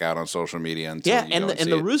just black out on social media until Yeah, you and go the see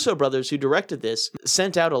the it. Russo brothers who directed this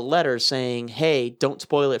sent out a letter saying, "Hey, don't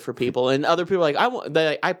spoil it for people." And other people are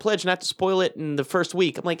like, "I pledge not to spoil it in the first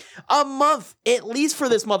week." I'm like, a month at least for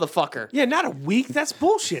this motherfucker. Yeah, not a week. That's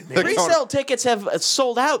bullshit, man. Resale tickets have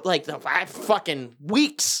sold out like the 5 fucking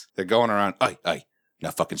weeks. They're going around, no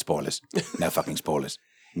fucking spoilers. No fucking spoilers.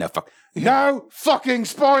 No fucking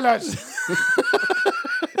spoilers.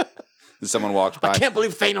 And someone walks by. I can't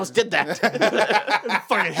believe Thanos did that.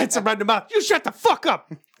 Fucking hits him right in the mouth. You shut the fuck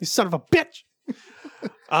up, you son of a bitch.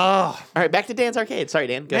 All right, back to Dan's Arcade. Sorry,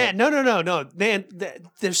 Dan. Go ahead. No. Man,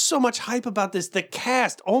 there's so much hype about this. The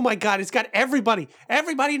cast, oh my God, it's got everybody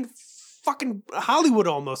in fucking Hollywood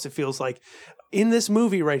almost, it feels like, in this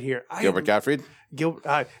movie right here. Gilbert Gottfried?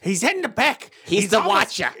 He's in the back. He's the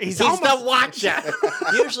Watcher. He's the Watcher.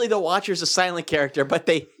 Usually the Watcher's a silent character, but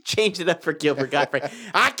they changed it up for Gilbert Gottfried.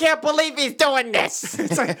 I can't believe he's doing this.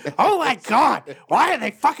 It's like, oh my God, why are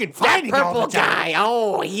they fucking That fighting all purple the time? guy.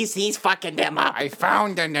 Oh, he's fucking them up. I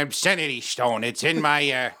found an obscenity stone. It's in my,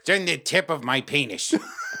 it's in the tip of my penis.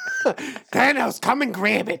 Thanos, come and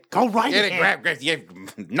grab it. Go right Get ahead. it,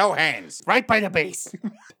 grab, no hands. Right by the base.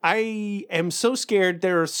 I am so scared.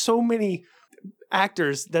 There are so many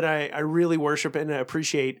actors that I really worship and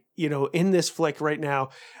appreciate, in this flick right now,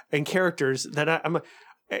 and characters that I'm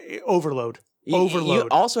overload. You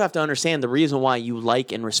also have to understand the reason why you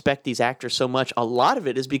like and respect these actors so much. A lot of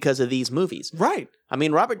it is because of these movies. Right. I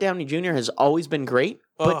mean, Robert Downey Jr. has always been great,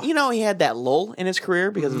 but he had that lull in his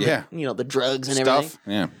career because of the drugs and everything. Stuff.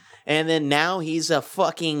 Yeah. And then now he's a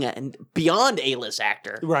fucking beyond A-list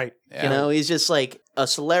actor. Right. Yeah. He's just like a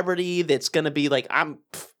celebrity that's going to be like, I'm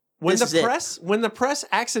When This is the press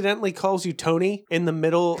accidentally calls you Tony in the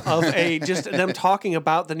middle of a just them talking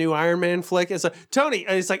about the new Iron Man flick, it's like Tony,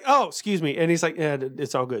 and he's like, "Oh, excuse me," and he's like, "Yeah,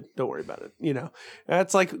 it's all good. Don't worry about it." You know,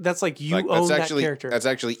 that's like you own that character. That's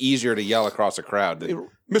actually easier to yell across a crowd than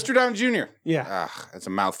Mr. Downey Jr. Yeah, that's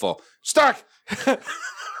a mouthful. Stark.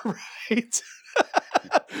 Right.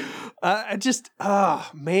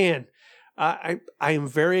 Man, I am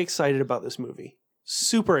very excited about this movie.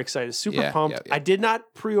 Super excited, super pumped. Yeah. I did not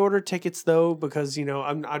pre-order tickets though because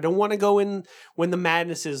I don't want to go in when the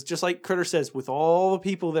madness is, just like Critter says, with all the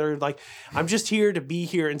people that are like, I'm just here to be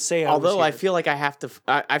here and say. Although I feel like I have to,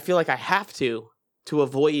 I feel like I have to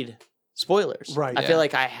avoid spoilers. Right. I feel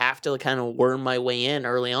like I have to kind of worm my way in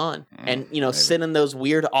early on, and sit in those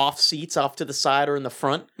weird off seats off to the side or in the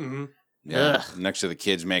front. Mm-hmm. Yeah, next to the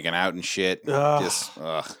kids making out and shit. Just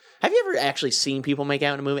ugh. Have you ever actually seen people make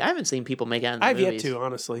out in a movie? I haven't seen people make out in movies. I've yet to,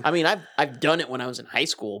 honestly. I mean, I've done it when I was in high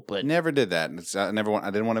school, but Never did that. I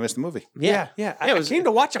didn't want to miss the movie. Yeah. I came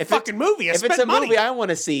to watch a fucking movie. If it's a movie I want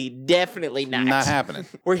to see, definitely not. Not happening.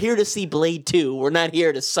 We're here to see Blade 2. We're not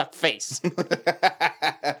here to suck face.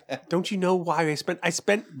 Don't you know why I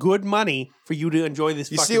spent good money for you to enjoy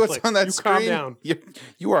this? You fucking see what's flick. on that you screen? Calm down.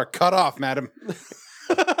 You are cut off, madam.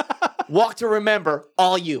 Walk to remember,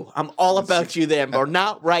 all you. I'm all about you then, but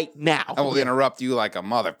not right now. I will interrupt you like a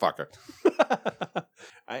motherfucker.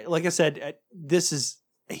 Like I said, this is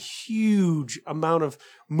a huge amount of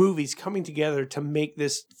movies coming together to make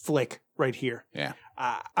this flick right here. Yeah.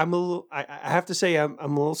 I have to say, I'm a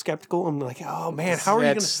little skeptical. I'm like, oh man, how are you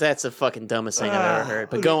going to? That's the fucking dumbest thing I've ever heard.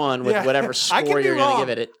 But go on with whatever score you're going to give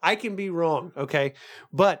it. I can be wrong, okay?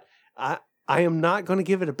 But I am not going to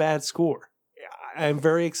give it a bad score. I'm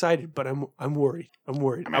very excited, but I'm worried. I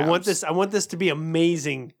want this to be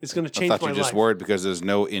amazing. It's going to change my life. I thought you just worried because there's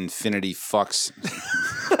no infinity fucks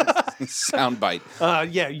soundbite.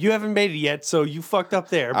 Yeah, you haven't made it yet, so you fucked up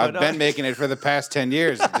there. I've been making it for the past 10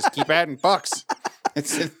 years. Just keep adding fucks.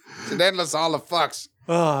 It's an endless all of fucks.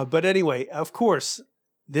 But anyway, of course,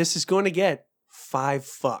 this is going to get 5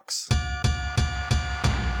 fucks.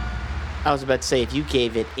 I was about to say, if you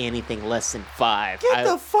gave it anything less than 5, Get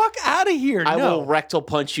the fuck out of here. I will rectal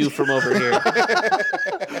punch you from over here.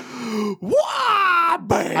 Wah,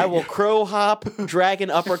 bang. I will crow hop,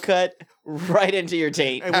 dragon uppercut right into your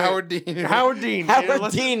taint. Howard Dean. Howard Dean.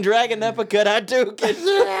 Howard Dean, dragon uppercut, Hadouken.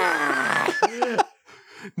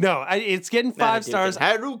 No, it's getting 5 stars.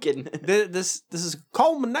 Hadouken. This is a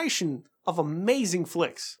culmination of amazing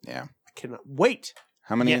flicks. Yeah. I cannot wait.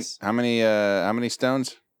 How many? Yes. How many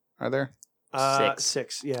stones are there? 6.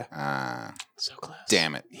 6, yeah. So close.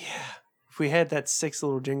 Damn it. Yeah. If we had that 6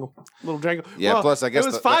 little jingle. Yeah, well, plus I guess it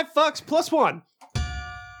was 5 fucks plus 1.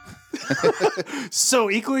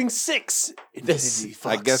 So equaling 6. This,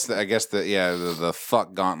 I guess the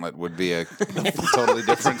fuck gauntlet would be a totally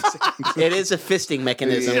different. it is a fisting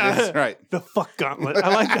mechanism. Yeah, that's right. The fuck gauntlet.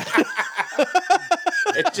 I like that.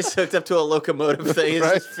 It's just hooked up to a locomotive thing. It's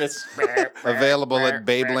Right. just fist. Available at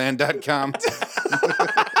babeland.com.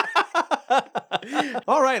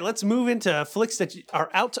 All right, let's move into flicks that are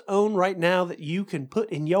out to own right now that you can put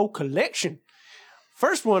in your collection.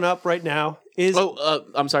 First one up right now is...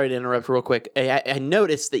 I'm sorry to interrupt real quick. I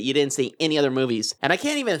noticed that you didn't see any other movies, and I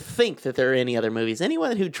can't even think that there are any other movies.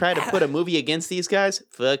 Anyone who tried to put a movie against these guys,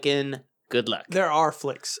 fucking good luck. There are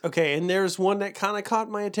flicks. Okay, and there's one that kind of caught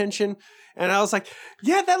my attention, and I was like,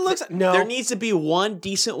 yeah, that looks... No. There needs to be one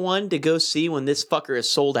decent one to go see when this fucker is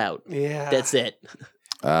sold out. Yeah. That's it.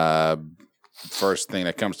 First thing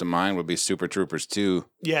that comes to mind would be Super Troopers 2.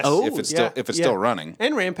 Yes. Oh, if it's still running.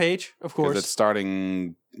 And Rampage, of course. It's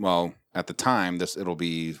starting, well, at the time, it'll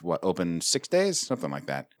be, open 6 days? Something like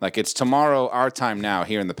that. Like, it's tomorrow, our time now,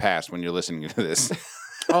 here in the past, when you're listening to this.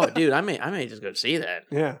 Oh, dude, I may just go see that.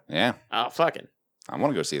 Yeah. Yeah. Oh, fucking. I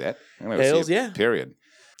want to go see that. I'm going to Hells see it, yeah. period.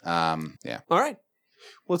 Yeah. All right.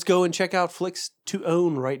 Let's go and check out flicks to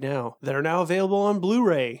own right now that are now available on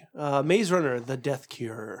Blu-ray. Maze Runner: The Death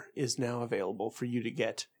Cure is now available for you to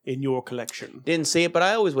get in your collection. Didn't see it, but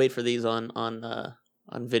I always wait for these on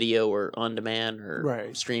video or on demand or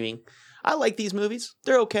streaming. I like these movies.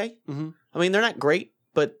 They're okay. Mm-hmm. I mean, they're not great,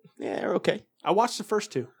 but yeah, they're okay. I watched the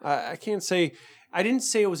first 2. I can't say... I didn't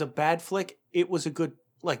say it was a bad flick. It was a good...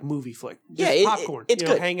 movie flick. Just popcorn. It's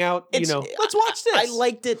good. Hang out, let's watch this. I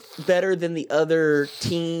liked it better than the other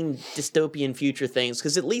teen dystopian future things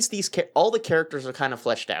because at least all the characters are kind of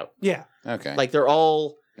fleshed out. Yeah. Okay. Like they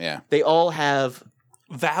all have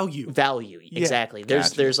value. Exactly.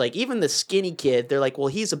 There's like even the skinny kid, they're like, well,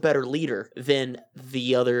 he's a better leader than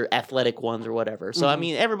the other athletic ones or whatever. So I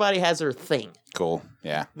mean, everybody has their thing. Cool.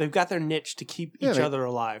 Yeah. They've got their niche to keep each other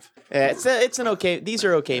alive. It's an okay. These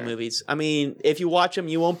are okay movies. I mean, if you watch them,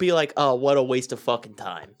 you won't be like, oh, what a waste of fucking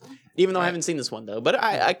time. Even though I haven't seen this one though, but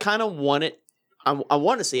I kind of want it. I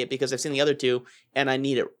want to see it because I've seen the other two, and I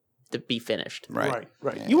need it to be finished. Right.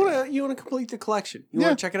 Yeah. You want to complete the collection. You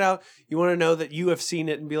want to check it out. You want to know that you have seen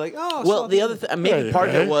it and be like, oh. Well, the other maybe part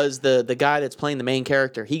of it was the guy that's playing the main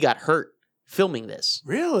character. He got hurt filming this.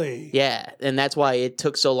 Really? Yeah, and that's why it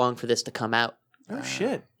took so long for this to come out. Oh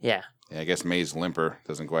shit. Yeah. Yeah, I guess Maze Limper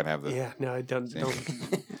doesn't quite have the Yeah. No, I don't.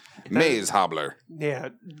 Maze Hobbler. Yeah.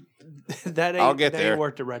 That ain't. I'll get that there. Ain't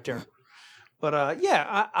worked it right there. But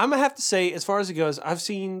yeah, I'm gonna have to say, as far as it goes, I've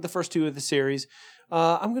seen the first two of the series.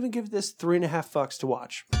 I'm gonna give this $3.50 to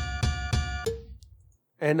watch.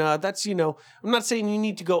 And that's, I'm not saying you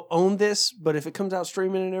need to go own this, but if it comes out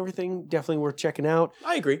streaming and everything, definitely worth checking out.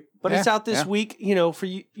 I agree. But it's out this week, for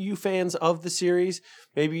you fans of the series.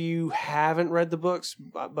 Maybe you haven't read the books,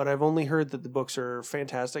 but I've only heard that the books are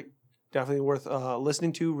fantastic. Definitely worth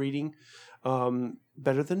listening to, reading.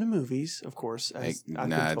 Better than the movies, of course.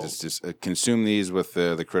 Just consume these with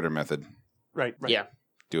the critter method. Right. Yeah.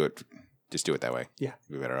 Just do it that way. Yeah.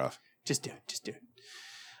 You'll be better off. Just do it.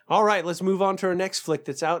 All right, let's move on to our next flick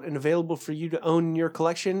that's out and available for you to own in your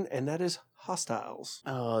collection, and that is Hostiles.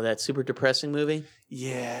 Oh, that super depressing movie?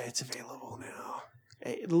 Yeah, it's available now.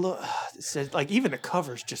 Look, like even the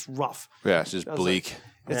cover's just rough. Yeah, it's just bleak.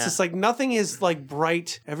 It's just like nothing is like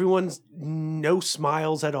bright. Everyone's no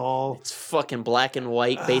smiles at all. It's fucking black and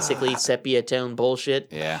white, basically sepia tone bullshit.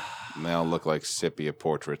 Yeah, and they all look like sepia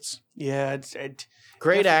portraits. Yeah,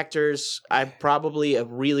 Great actors. Probably a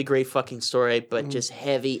really great fucking story, but just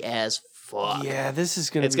heavy as fuck. Yeah, this is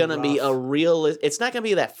gonna. It's gonna be a real. It's not gonna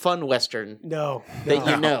be that fun western. No.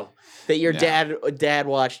 That your dad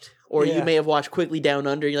watched, or you may have watched Quickly Down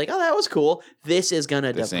Under. And you're like, oh, that was cool. This is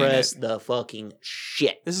gonna depress the fucking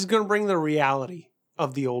shit. This is gonna bring the reality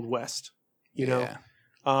of the Old West. Yeah.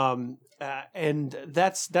 And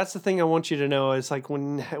that's the thing I want you to know is like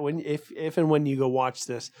if and when you go watch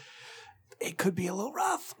this. It could be a little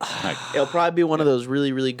rough. It'll probably be one of those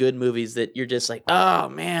really, really good movies that you're just like, oh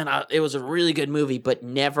man, it was a really good movie, but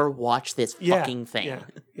never watch this fucking thing.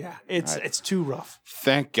 Yeah. It's too rough.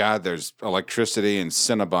 Thank God there's electricity in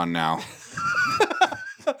Cinnabon now.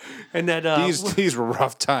 And that these were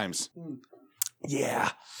rough times. Yeah.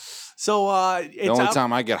 So the only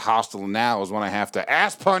time I get hostile now is when I have to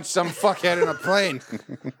ass punch some fuckhead in a plane.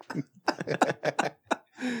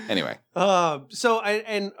 Anyway.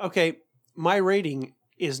 Okay. My rating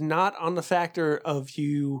is not on the factor of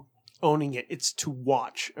you owning it. It's to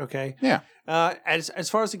watch. Okay. Yeah. As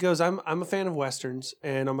far as it goes, I'm a fan of westerns,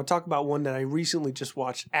 and I'm gonna talk about one that I recently just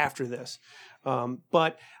watched after this.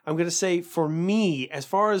 But I'm gonna say for me, as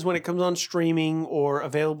far as when it comes on streaming or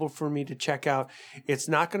available for me to check out, it's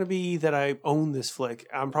not gonna be that I own this flick.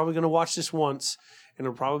 I'm probably gonna watch this once, and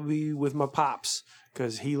it'll probably be with my pops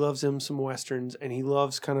because he loves him some westerns, and he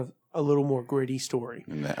loves kind of a little more gritty story.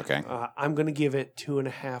 Okay. I'm going to give it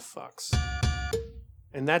 $2.50.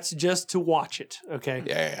 And that's just to watch it, okay?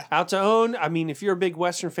 Yeah. Out to own, I mean, if you're a big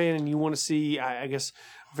Western fan and you want to see, I guess,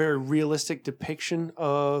 a very realistic depiction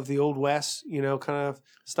of the Old West, kind of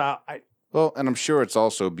style. Well, and I'm sure it's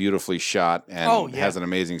also beautifully shot and has an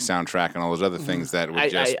amazing soundtrack and all those other things that would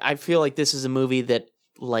I feel like this is a movie that,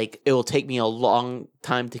 like, it will take me a long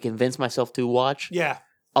time to convince myself to watch. Yeah.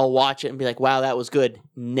 I'll watch it and be like, wow, that was good.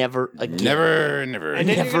 Never again. Never And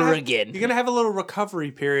never again. You're going to have a little recovery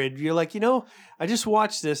period. You're like, I just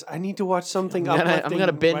watched this. I need to watch something uplifting. I'm going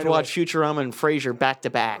to binge watch Futurama and Frasier back to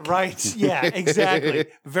back. Right. Yeah, exactly.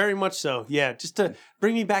 Very much so. Yeah, just to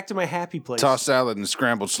bring me back to my happy place. Toss salad and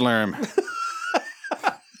scrambled slurm.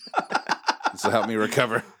 This will help me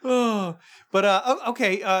recover. But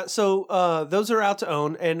okay, so those are out to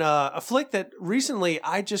own. And a flick that recently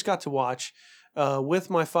I just got to watch with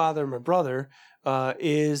my father and my brother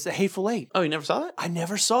is The Hateful Eight. Oh, you never saw it? I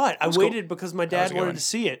never saw it. I waited because my dad wanted to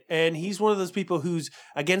see it. And he's one of those people who's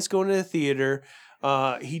against going to the theater.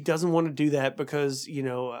 He doesn't want to do that because,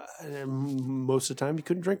 most of the time he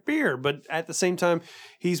couldn't drink beer. But at the same time,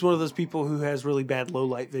 he's one of those people who has really bad low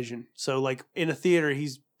light vision. So like in a theater,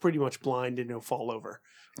 he's pretty much blind and he'll fall over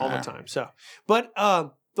all the time. So, but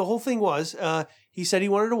the whole thing was, he said he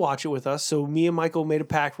wanted to watch it with us. So me and Michael made a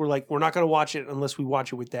pact. We're like, we're not going to watch it unless we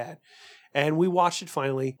watch it with Dad. And we watched it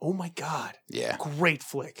finally. Oh my God. Yeah. Great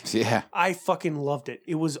flick. Yeah. I fucking loved it.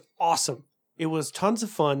 It was awesome. It was tons of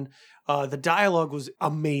fun. The dialogue was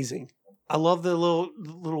amazing. I love the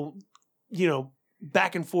little,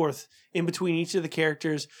 back and forth in between each of the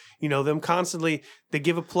characters. You know, them constantly, they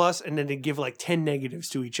give a plus and then they give like 10 negatives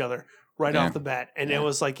to each other right off the bat. And it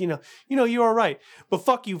was like, you're all right, but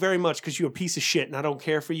fuck you very much because you're a piece of shit and I don't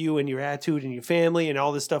care for you and your attitude and your family and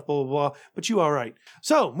all this stuff, blah, blah, blah. But you all right.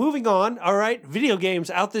 So moving on. All right. Video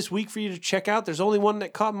games out this week for you to check out. There's only one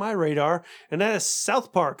that caught my radar, and that is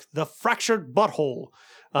South Park, The Fractured Butthole.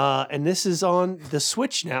 And this is on the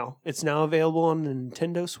Switch now. It's now available on the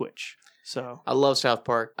Nintendo Switch. So I love South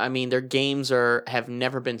Park. I mean, their games have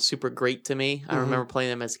never been super great to me. I remember playing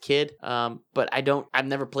them as a kid, but I've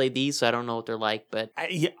never played these, so I don't know what they're like. But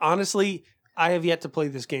honestly, I have yet to play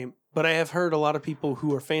this game, but I have heard a lot of people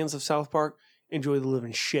who are fans of South Park enjoy the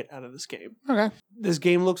living shit out of this game. Okay. This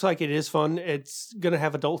game looks like it is fun. It's going to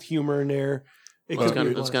have adult humor in there. It's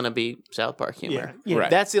going to be South Park humor. Yeah. Right.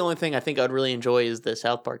 That's the only thing I think I'd really enjoy is the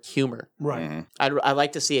South Park humor. Right. Mm-hmm. I'd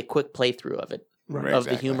like to see a quick playthrough of it. Right. Of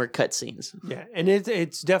the humor cutscenes. Yeah, and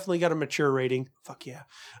it's definitely got a mature rating. Fuck yeah.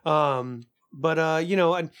 But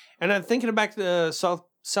and I'm thinking back to the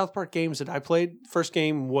South Park games that I played. First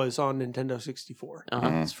game was on Nintendo 64.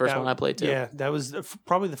 It's the first one I played too. Yeah, that was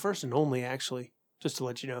probably the first and only, actually, just to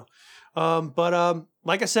let you know. But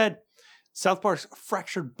like I said, South Park's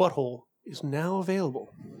Fractured Butthole is now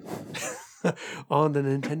available on the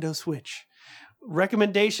Nintendo Switch.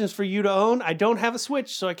 Recommendations for you to own. I don't have a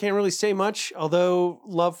Switch, so I can't really say much. Although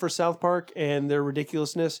love for South Park and their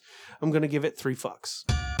ridiculousness, I'm going to give it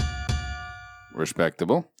 $3.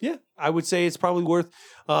 Respectable. Yeah, I would say it's probably worth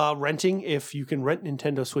renting if you can rent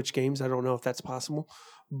Nintendo Switch games. I don't know if that's possible,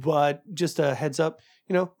 but just a heads up,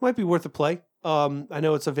 might be worth a play. I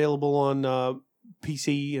know it's available on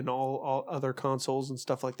PC and all other consoles and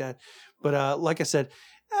stuff like that. But like I said,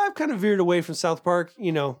 I've kind of veered away from South Park,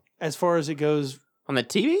 as far as it goes. On the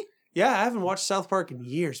TV? Yeah, I haven't watched South Park in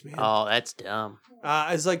years, man. Oh, that's dumb.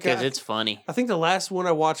 It's like because it's funny. I think the last one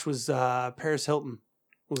I watched was Paris Hilton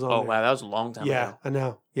was on. Oh there. wow, that was a long time ago. I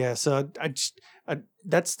know. Yeah, so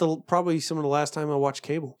that's probably some of the last time I watched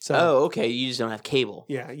cable. So oh, okay. You just don't have cable.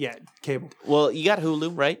 yeah, cable. Well, you got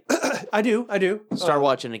Hulu, right? I do. Start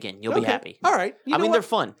watching again. You'll be happy. All right. I mean, they're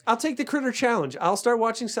fun. I'll take the Critter Challenge. I'll start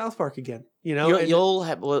watching South Park again. You'll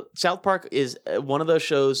have. Well, South Park is one of those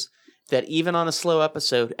shows that even on a slow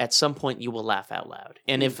episode, at some point you will laugh out loud.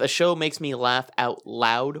 And if a show makes me laugh out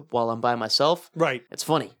loud while I'm by myself, right, it's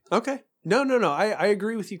funny. Okay. No. I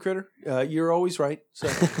agree with you, Critter. You're always right. So,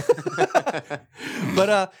 but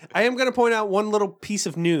I am going to point out one little piece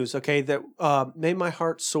of news, okay, that made my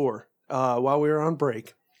heart soar while we were on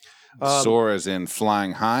break. Soar as in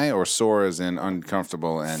flying high, or soar as in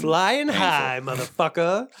uncomfortable and flying painful? high,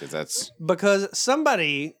 motherfucker. Because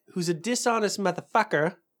somebody who's a dishonest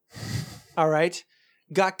motherfucker, all right,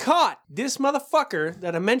 got caught. This motherfucker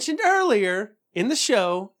that I mentioned earlier in the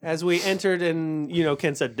show, as we entered in,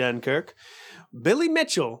 Ken said Dunkirk, Billy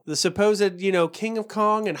Mitchell, the supposed, King of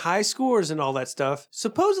Kong and high scores and all that stuff,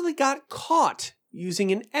 supposedly got caught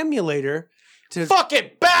using an emulator to...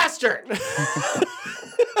 Fucking bastard!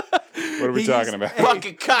 What are we talking about?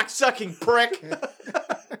 Fucking cocksucking prick.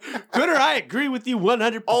 Critter, I agree with you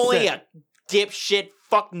 100%. Only a dipshit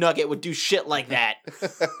fuck nugget would do shit like that.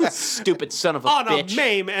 Stupid son of a on bitch. On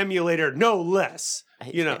a MAME emulator, no less.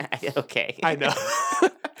 Okay. I know.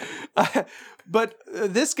 But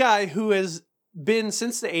this guy who has been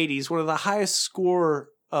since the 80s, one of the highest score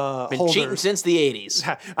holders. Cheating since the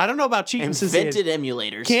 80s. I don't know about cheating since the 80s. Invented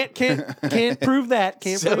emulators. Can't prove that.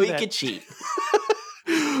 So he could cheat.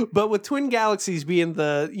 But with Twin Galaxies being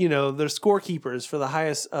the scorekeepers for the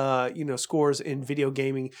highest scores in video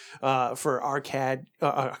gaming for arcade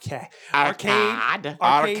games. For the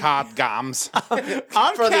arcade games.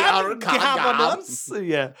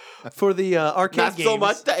 Yeah. For the arcade Not games. so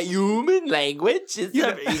much the human language. It's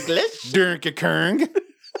English. Durkakern.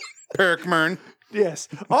 Perkmern. Yes.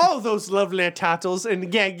 All those lovely titles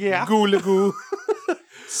and yeah. Gulagoo.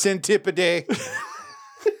 Centipede.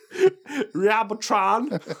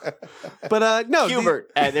 Rabotron. But no.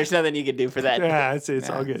 Hubert. There's nothing you can do for that. Yeah, it's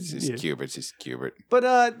all good. It's just Cubert.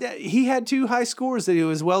 But he had two high scores that he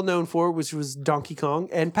was well known for, which was Donkey Kong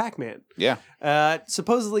and Pac-Man. Yeah.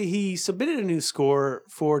 Supposedly he submitted a new score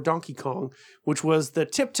for Donkey Kong, which was the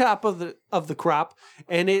tip top of the crop,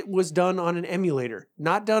 and it was done on an emulator,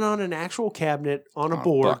 not done on an actual cabinet on a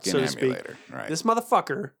board, so to speak. Right. This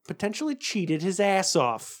motherfucker potentially cheated his ass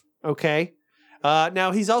off. Okay.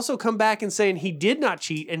 Now he's also come back and saying he did not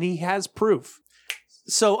cheat and he has proof.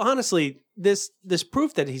 So honestly, this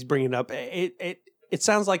proof that he's bringing up, it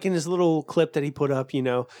sounds like in his little clip that he put up,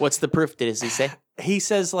 What's the proof? Does he say? he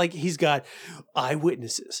says like he's got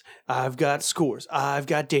eyewitnesses, I've got scores, I've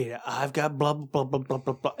got data, I've got blah blah blah blah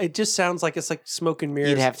blah blah. It just sounds like it's like smoke and mirrors.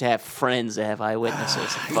 You'd have to have friends that have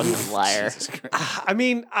eyewitnesses. Fucking liar. I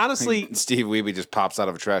mean, honestly, Steve Wiebe just pops out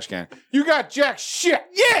of a trash can. You got jack shit.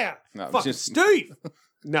 yeah, No, fucking just- Steve.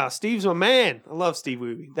 No, Steve's my man. I love Steve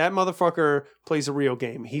Wiebe. That motherfucker plays a real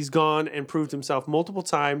game. He's gone and proved himself multiple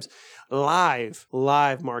times live,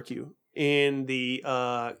 mark you, in the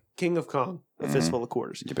King of Kong, A Fistful of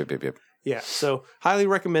Quarters. Yep. Yeah, so highly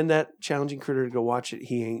recommend that. Challenging Critter to go watch it.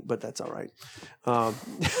 He ain't, but that's all right.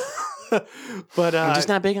 But I'm just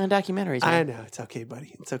not big on documentaries, I man. know, it's okay,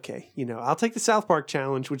 buddy. It's okay. You know, I'll take the South Park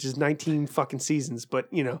challenge, which is 19 fucking seasons, but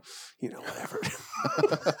you know, whatever.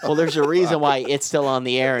 Well, there's a reason why it's still on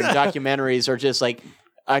the air, and documentaries are just like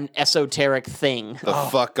an esoteric thing. The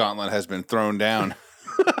fuck gauntlet has been thrown down.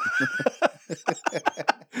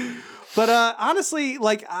 But honestly,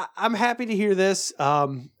 like I'm happy to hear this.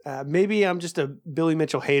 Maybe I'm just a Billy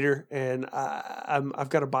Mitchell hater, and I've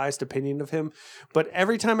got a biased opinion of him. But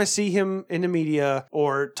every time I see him in the media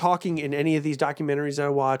or talking in any of these documentaries I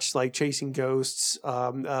watch, like Chasing Ghosts,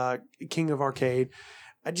 King of Arcade,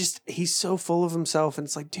 he's so full of himself, and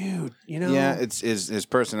it's like, dude, you know, Yeah, it's his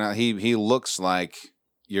personality. He looks like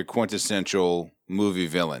your quintessential movie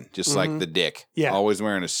villain, just like the Dick. Yeah. Always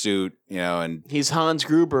wearing a suit, and He's Hans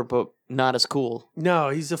Gruber, but not as cool. no,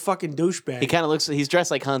 he's a fucking douchebag. He kind of looks. He's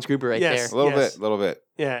dressed like Hans Gruber right Yes. a little Yes. bit.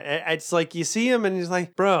 Yeah, it's like you see him, and he's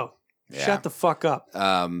like, bro, Yeah. shut the fuck up.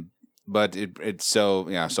 But it's so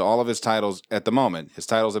all of his titles at the moment, his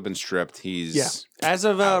titles have been stripped. He's Yeah. As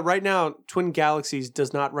of right now, Twin Galaxies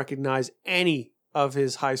does not recognize any of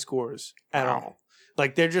his high scores at all.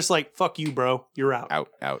 Like, they're just like, fuck you, bro. You're out. out.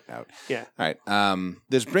 Yeah. All right.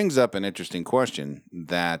 This brings up an interesting question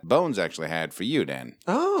that Bones actually had for you, Dan.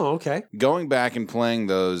 Oh, okay. Going back and playing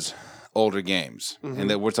those older games, Mm-hmm. and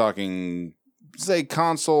that we're talking, say,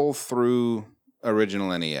 console through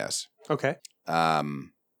original NES. Okay.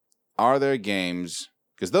 Are there games,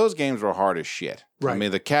 because those games were hard as shit. Right. I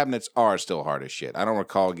mean, the cabinets are still hard as shit. I don't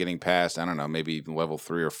recall getting past, I don't know, maybe even level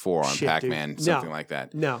 3 or 4 on Shit, Pac-Man, dude. something No. like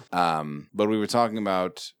that. No. But we were talking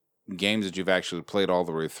about games that you've actually played all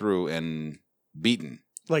the way through and beaten.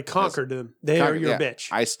 Like, conquered them. They are your Yeah. bitch.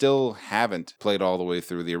 I still haven't played all the way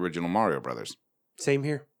through the original Mario Brothers. Same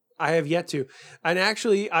here. I have yet to. And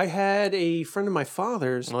actually, I had a friend of my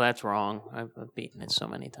father's. Well, that's wrong. I've beaten it so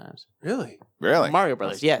many times. Really? Really? Mario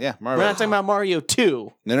Brothers, yeah. Yeah, Mario We're not Brothers. talking about Mario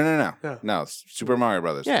 2. No. Yeah. No, it's Super Mario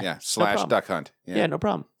Brothers. Yeah, Yeah. no Slash problem. Duck Hunt. Yeah, no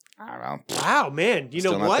problem. I don't know. Wow, man. You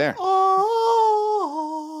Still know not what? there.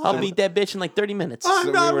 Oh, I'll beat that bitch in like 30 minutes. I'm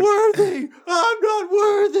So not we were- worthy. I'm not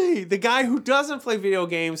worthy. The guy who doesn't play video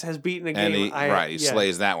games has beaten a And game. he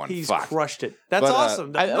slays that one. He's Fuck. crushed it. That's But,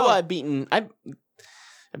 awesome. I've beaten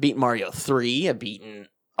Mario 3. I've beaten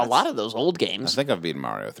a lot of those old I games. think I've beaten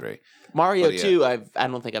Mario 3. Mario but yeah. 2, I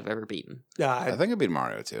don't think I've ever beaten. I think I beat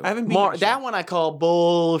Mario 2. I haven't beaten That one I call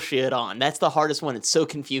bullshit on. That's the hardest one. It's so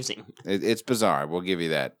confusing. It's bizarre. We'll give you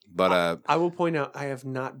that. But I will point out I have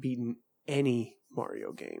not beaten any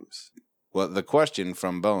Mario games. well, the question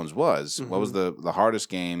from Bones was, what was Mm-hmm. the hardest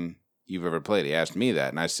game you've ever played? He asked me that,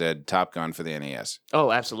 and I said Top Gun for the NES.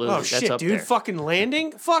 Oh, absolutely. Oh That's shit, up dude! there. Fucking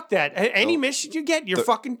landing? Fuck that! Any mission you get, you're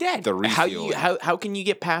fucking dead. The How refueling. how can you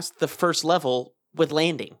get past the first level with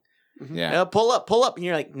landing? Yeah. Pull up, and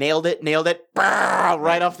you're like, nailed it, brrr,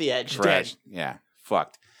 right off the edge. Trash. Dead. Yeah.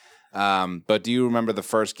 Fucked. But do you remember the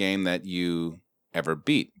first game that you ever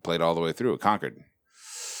beat, played all the way through, conquered?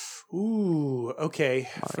 Ooh, okay.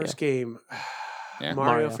 First game, Yeah.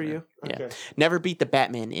 Mario Mario, for you. yeah. Okay. Never beat the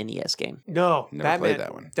Batman NES game. No, Never Batman. played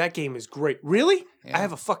that one. That game is great. Really? Yeah. I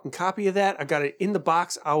have a fucking copy of that. I got it in the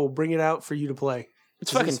box. I will bring it out for you to play.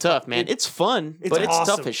 It's fucking tough, man. It's fun, it's but it's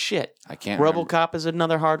awesome. tough as shit. I can't remember. RoboCop is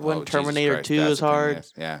another hard one. Oh, Jesus Terminator Christ, 2 that's is a pain in the hard.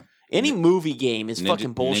 ass. Yeah. Any movie game is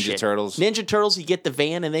fucking bullshit. Ninja Turtles. Ninja Turtles, you get the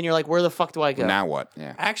van, and then you're like, where the fuck do I go? Now what?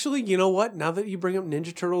 Yeah. Actually, you know what? Now that you bring up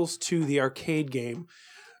Ninja Turtles 2, the arcade game,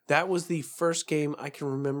 that was the first game I can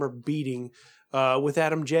remember beating with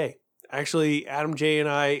Adam J. Actually, Adam J and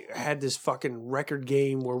I had this fucking record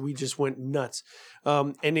game where we just went nuts.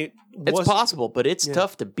 And It's was possible, but it's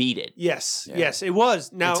tough to beat it. Yes, yes, it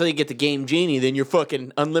was. Now, Until you get the Game Genie, then you're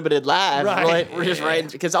fucking unlimited lives. Right. We're just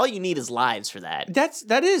right because all you need is lives for that.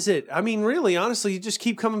 that is it. I mean, really, honestly, you just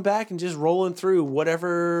keep coming back and just rolling through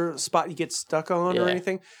whatever spot you get stuck on or Yeah.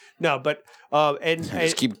 anything. No, but and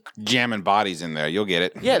Just keep jamming bodies in there. You'll get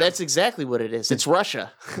it. Yeah, that's exactly what it is. It's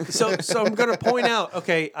Russia. so I'm going to point out.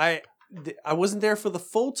 Okay, I wasn't there for the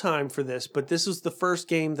full time for this, but this was the first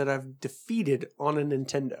game that I've defeated on a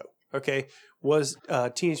Nintendo. Okay, was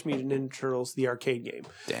Teenage Mutant Ninja Turtles, the arcade game.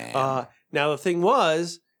 Damn. Now the thing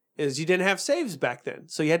is you didn't have saves back then,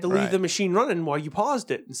 so you had to leave Right. the machine running while you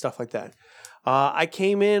paused it and stuff like that. I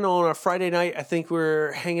came in on a Friday night. I think we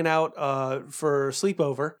were hanging out for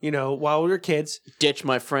sleepover, while we were kids. Ditch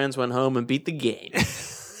my friends, went home and beat the game.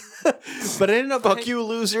 But I ended up Fuck you,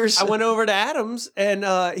 losers. I went over to Adams and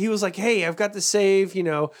he was like, "Hey, I've got the save."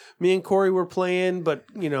 Me and Corey were playing, but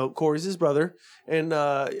Corey's his brother, and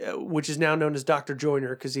which is now known as Dr. Joyner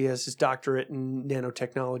because he has his doctorate in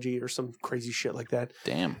nanotechnology or some crazy shit like that.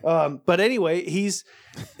 Damn. But anyway, he's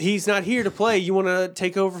not here to play. You want to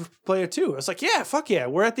take over for player 2? I was like, "Yeah, fuck yeah,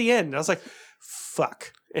 we're at the end." And I was like,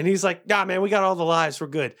 "Fuck," and he's like, "Nah, man, we got all the lives. We're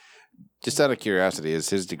good." Just out of curiosity,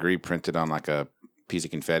 is his degree printed on like a piece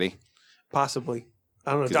of confetti? Possibly.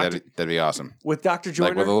 I don't know. 'Cause that'd be awesome. With Dr.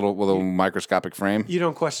 Joyner, Like with a little microscopic frame. you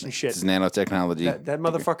don't question shit. It's nanotechnology. That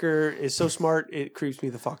motherfucker is so smart, it creeps me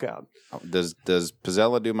the fuck out. Does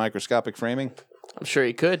Pizzella do microscopic framing? I'm sure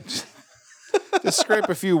he could. Just scrape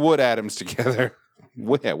a few wood atoms together.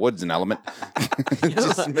 Yeah, wood's an element.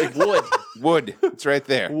 Just make Wood. wood. It's right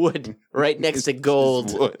there. Wood. Right next to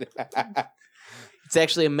gold. Wood. It's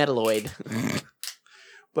actually a metalloid.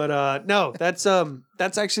 But no, that's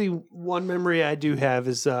actually one memory I do have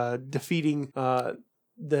is defeating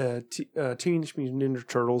the Teenage Mutant Ninja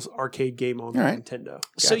Turtles arcade game on All right. Nintendo.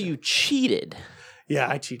 So Gotcha. you cheated, Yeah,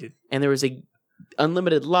 I cheated. and there was a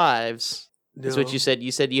unlimited lives. That's what you said.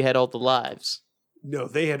 You said you had all the lives. No,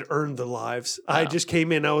 they had earned the lives. I just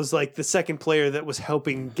came in. I was like the second player that was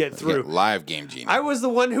helping get through. Yeah, live game genie. I was the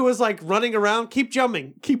one who was like running around, keep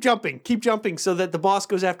jumping, so that the boss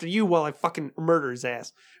goes after you while I fucking murder his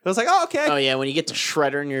ass. I was like, oh, okay. Oh yeah, when you get to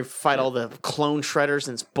Shredder and you fight all the clone Shredders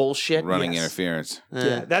and it's bullshit. Running Yes. interference.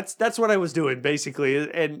 Yeah, that's what I was doing basically,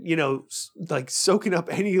 and like soaking up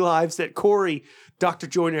any lives that Corey, Dr.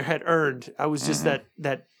 Joyner had earned. I was just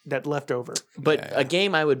that leftover. But a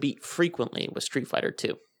game I would beat frequently was Street Fighter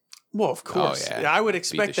 2. Well, of course, yeah. I would Beat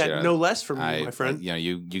expect the shit that out no of- less from you, my friend.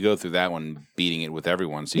 You go through that one beating it with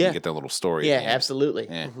everyone, so you Yeah. can get that little story. Yeah, at the end. absolutely.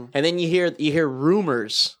 Yeah. And then you hear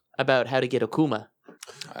rumors about how to get Akuma.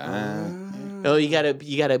 Oh, you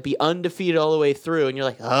gotta be undefeated all the way through, and you're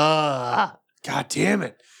like, God damn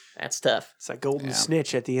it! that's tough. It's like golden Yeah.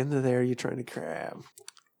 snitch at the end of there. You're trying to grab.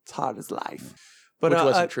 It's hot as life. But Which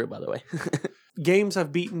wasn't true, by the way. games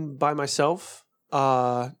I've beaten by myself.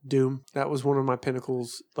 Doom. That was one of my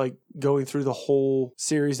pinnacles. Like going through the whole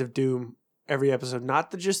series of Doom, every episode,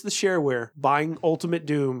 not just the shareware. Buying Ultimate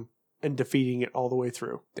Doom and defeating it all the way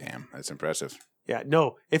through. Damn, that's impressive. Yeah,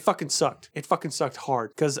 no, it fucking sucked. It fucking sucked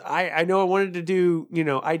hard because I know I wanted to do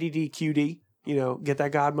IDD QD, get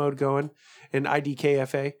that God mode going, and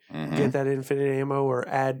IDKFA, Mhm. get that infinite ammo or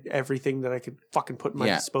add everything that I could fucking put in my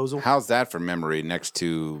disposal. How's that for memory next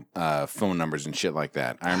to phone numbers and shit like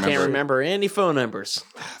that? I Can't remember any phone numbers.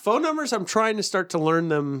 Phone numbers, I'm trying to start to learn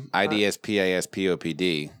them.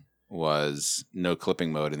 IDSPISPOPD was no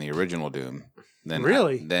clipping mode in the original Doom. Then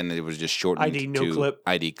Really? Then it was just shortened ID no to clip?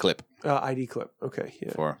 ID clip ID clip. Okay,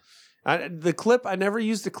 yeah. for. The clip, I never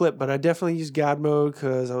used the clip, but I definitely used God mode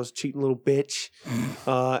because I was a cheating little bitch.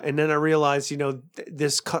 And then I realized,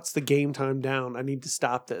 this cuts the game time down. I need to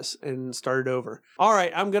stop this and start it over. All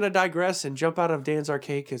right, I'm going to digress and jump out of Dan's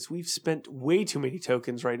Arcade because we've spent way too many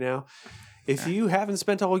tokens right now. If you haven't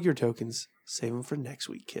spent all your tokens, save them for next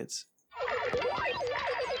week, kids.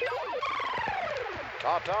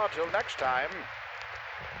 Ta-ta till next time,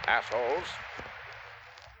 assholes.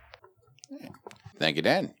 Thank you,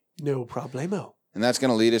 Dan. No problemo. And that's going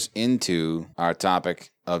to lead us into our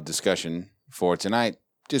topic of discussion for tonight.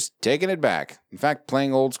 Just taking it back. In fact,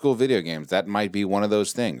 playing old school video games. That might be one of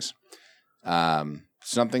those things.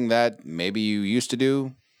 Something that maybe you used to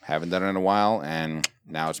do, haven't done it in a while, and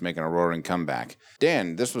now it's making a roaring comeback.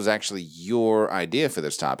 Dan, this was actually your idea for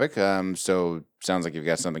this topic, so sounds like you've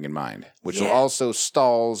got something in mind, which will also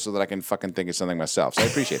stall so that I can fucking think of something myself. So I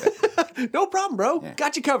appreciate that. No problem, bro. Yeah.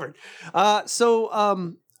 Got you covered. So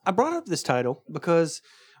I brought up this title because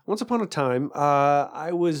once upon a time,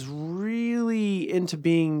 I was really into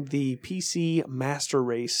being the PC master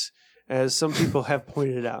race, as some people have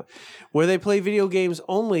pointed out, where they play video games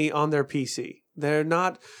only on their PC. They're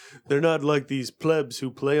not like these plebs who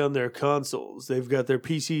play on their consoles. They've got their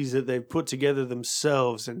PCs that they've put together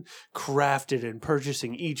themselves and crafted and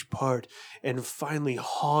purchasing each part and finally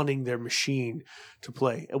honing their machine to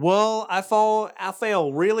play. Well, I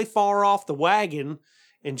fell really far off the wagon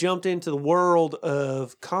and jumped into the world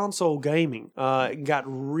of console gaming. And got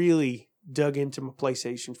really dug into my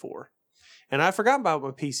PlayStation 4. And I forgot about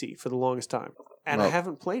my PC for the longest time. And I Well-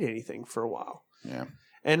 haven't played anything for a while. Yeah.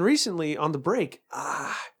 And recently on the break,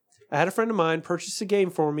 I had a friend of mine purchase a game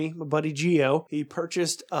for me, my buddy Gio. He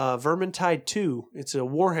purchased Vermintide 2. It's a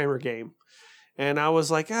Warhammer game. And I was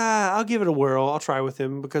like, I'll give it a whirl. I'll try with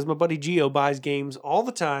him because my buddy Gio buys games all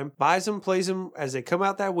the time, buys them, plays them as they come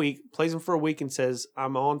out that week, plays them for a week and says,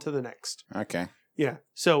 I'm on to the next. Okay. Yeah.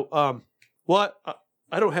 So,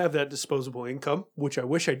 I don't have that disposable income, which I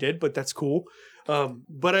wish I did, but that's cool.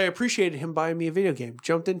 But I appreciated him buying me a video game.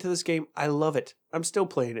 Jumped into this game. I love it. I'm still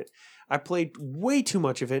playing it. I played way too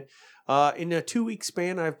much of it. In a 2-week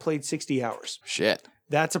span, I've played 60 hours. Shit.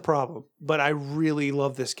 That's a problem. But I really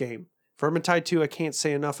love this game. Vermintide 2, I can't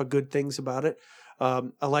say enough of good things about it. I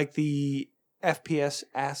like the FPS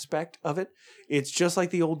aspect of it. It's just like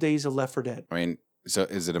the old days of Left 4 Dead. I mean, so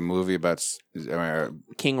is it a movie about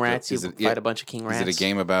king rats? You fight a bunch of king rats. Is it a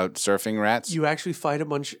game about surfing rats? You actually fight a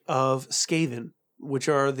bunch of Skaven, which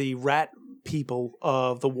are the rat people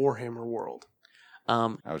of the Warhammer world.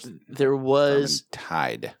 There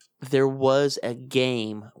was a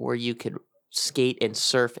game where you could skate and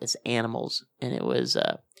surf as animals, and it was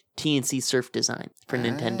TNC Surf Design for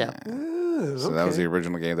Nintendo. So that was the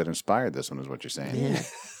original game that inspired this one, is what you're saying. Yeah.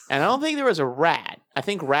 And I don't think there was a rat. I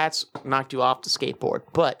think rats knocked you off the skateboard,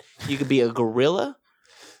 but you could be a gorilla.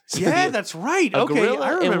 Yeah, that's right. A Okay, gorilla, I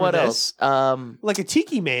remember and what this. else? Like a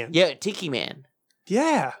Tiki Man. Yeah, Tiki Man.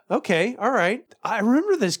 Yeah. Okay. All right. I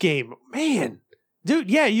remember this game. Man.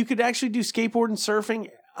 Dude, yeah, you could actually do skateboard and surfing.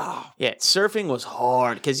 Oh. Yeah, surfing was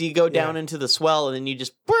hard because you go down into the swell and then you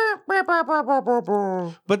just. But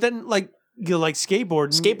then, like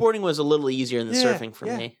skateboarding. Skateboarding was a little easier than surfing for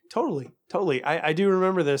me. Totally. I do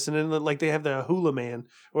remember this. And then, like, they have the Hula Man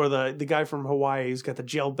or the guy from Hawaii who's got the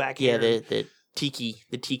gel back hair. Yeah, the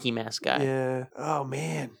Tiki mask guy. Yeah. Oh,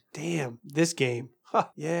 man. Damn. This game. Huh.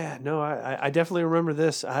 Yeah, no, I definitely remember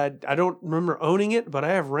this. I don't remember owning it, but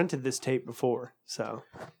I have rented this tape before. So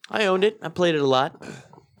I owned it. I played it a lot.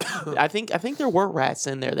 I think there were rats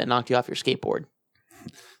in there that knocked you off your skateboard.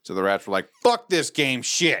 So the rats were like, "Fuck this game,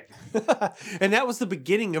 shit." And that was the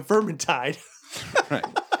beginning of Vermintide. Right.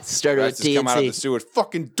 Started Rats with just come out of the DNC. sewers,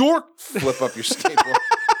 fucking dork. Flip up your skateboard.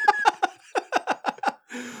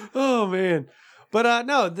 Oh man. But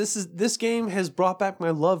no, this game has brought back my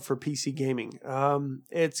love for PC gaming.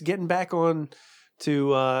 It's getting back on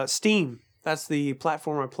to Steam. That's the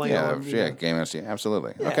platform I play on. Yeah, Game on Steam.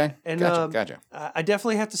 Absolutely. Yeah. Okay. And, Gotcha. I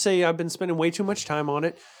definitely have to say I've been spending way too much time on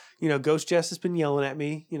it. You know, Ghost Jess has been yelling at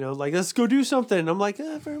me, you know, like, let's go do something. I'm like,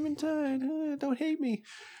 Vermintide, don't hate me.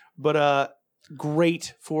 But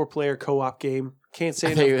great 4-player co-op game. Can't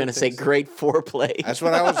say I thought you were going to say great foreplay. That's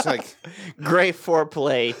what I was like. Great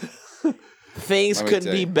foreplay. Things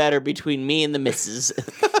couldn't be you. better between me and the missus.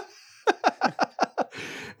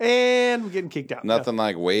 And we're getting kicked out. Nothing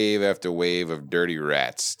like wave after wave of dirty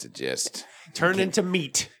rats to just Turn into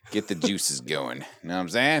meat. get the juices going. You know what I'm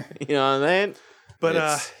saying? You know what I mean? But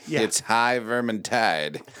yeah. It's high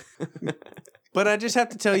Vermintide. But I just have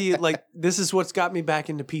to tell you, like, this is what's got me back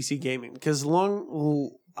into PC gaming. Because a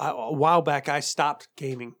while back, I stopped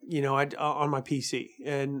gaming, you know, on my PC.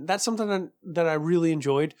 And that's something that I really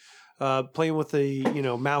enjoyed. Playing with the, you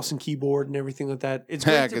know, mouse and keyboard and everything like that. It's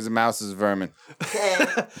Yeah, great. because the mouse is vermin.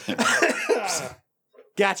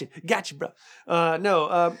 Gotcha, bro.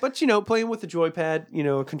 But, you know, playing with the joypad, you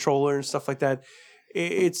know, a controller and stuff like that,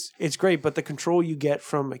 it's great. But the control you get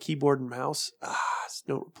from a keyboard and mouse, it's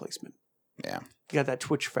no replacement. Yeah. You got that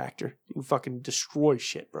twitch factor. You can fucking destroy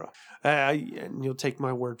shit, bro. And you'll take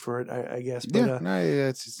my word for it, I guess. But,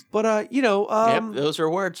 you know. Yep, those are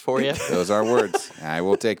words for you. Those are words. I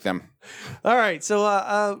will take them. All right.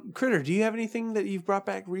 So, Critter, do you have anything that you've brought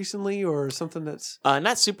back recently or something that's.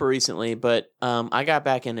 Not super recently, but I got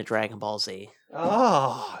back into Dragon Ball Z.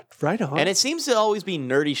 Oh, right on. And it seems to always be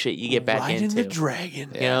nerdy shit you get back into. The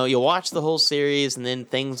dragon. You know, you watch the whole series and then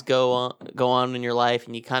things go on in your life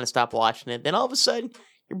and you kind of stop watching it. Then all of a sudden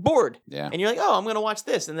you're bored. Yeah. And you're like, oh, I'm going to watch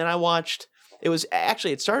this. And then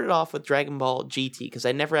it started off with Dragon Ball GT because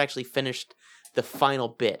I never actually finished the final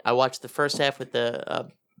bit. I watched the first half with the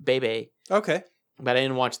Bebe. Okay. But I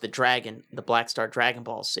didn't watch the Black Star Dragon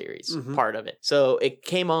Ball series part of it. So it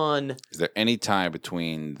came on. Is there any tie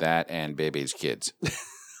between that and Bebe's Kids?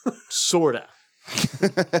 Sorta.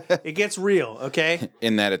 It gets real, okay?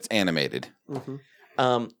 In that it's animated.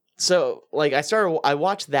 Mm-hmm. So like I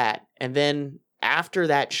watched that, and then after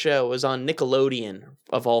that show was on Nickelodeon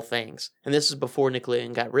of all things, and this is before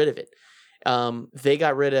Nickelodeon got rid of it. They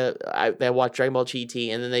got rid of. I watched Dragon Ball GT,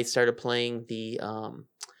 and then they started playing the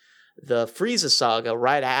Frieza saga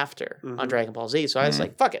right after on Dragon Ball Z. So I was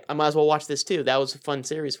like, fuck it. I might as well watch this too. That was a fun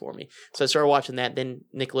series for me. So I started watching that. Then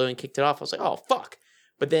Nickelodeon kicked it off. I was like, oh, fuck.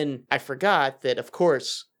 But then I forgot that, of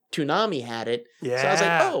course, Toonami had it. Yeah. So I was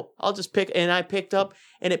like, oh, I'll just pick, and I picked up,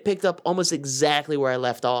 and it picked up almost exactly where I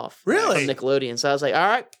left off. Really? From Nickelodeon. So I was like, all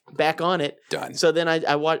right, back on it. Done. So then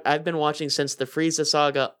I've been watching since the Frieza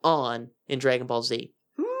saga on in Dragon Ball Z.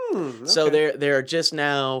 So they're just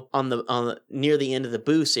now on the near the end of the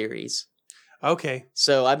Buu series. Okay.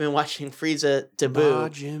 So I've been watching Frieza to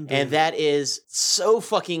Buu, and that is so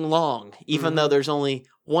fucking long, even though there's only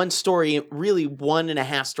one story, really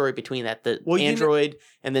 1.5 story between that, the Android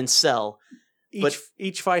and then Cell.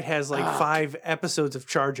 Each fight has like 5 episodes of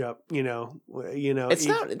charge up, you know. It's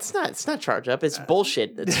not charge up. It's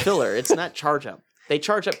bullshit. It's filler. It's not charge up. They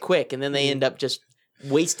charge up quick and then they end up just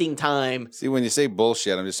wasting time. See, when you say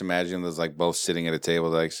bullshit, I'm just imagining those like both sitting at a table,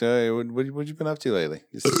 like, so hey, what you been up to lately?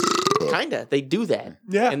 Kinda. They do that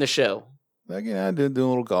in the show. Like, yeah, I did do a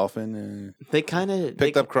little golfing. They kind of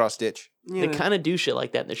picked up cross stitch. They kind of do shit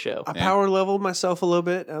like that in the show. I power leveled myself a little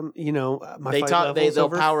bit. My fight level's they'll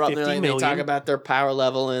over power up. 50 They million. talk about their power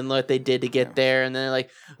level and what they did to get there, and then they're like,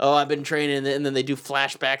 "Oh, I've been training," and then they do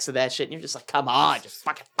flashbacks of that shit, and you're just like, "Come on, just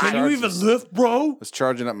fucking." Can you even lift, bro? I was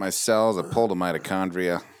charging up my cells. I pulled a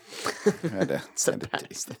mitochondria. It's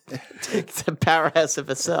the powerhouse of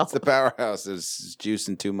a cell. The powerhouse is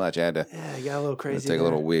juicing too much. I had to you got a little crazy. take a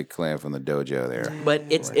little weak clam from the dojo there. But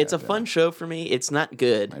it's a fun show for me. It's not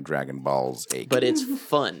good. My Dragon Balls ache. But it's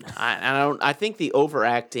fun. I think the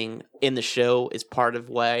overacting in the show is part of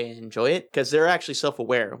why I enjoy it, because they're actually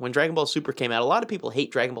self-aware. When Dragon Ball Super came out, a lot of people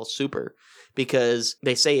hate Dragon Ball Super because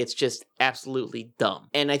they say it's just absolutely dumb.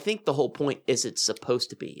 And I think the whole point is it's supposed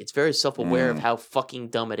to be. It's very self-aware of how fucking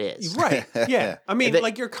dumb it is. Right. Yeah. I mean,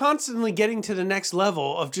 like you're constantly getting to the next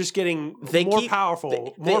level of just getting more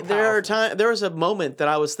powerful. There was a moment that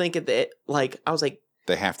I was thinking that, I was like,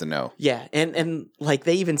 they have to know. Yeah, and like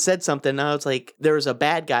they even said something. And I was like, there was a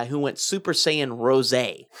bad guy who went Super Saiyan Rose,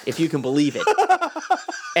 if you can believe it.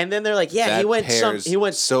 And then they're like, yeah, that he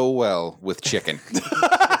went so well with chicken.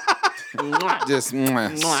 Just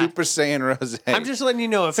Super Saiyan Rose. I'm just letting you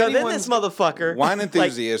know. If then this motherfucker, wine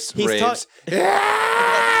enthusiast, raves.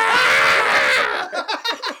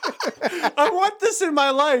 I want this in my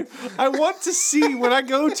life. I want to see when I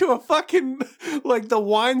go to a fucking, like, the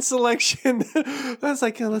wine selection. I was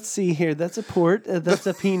like, let's see here. That's a port. That's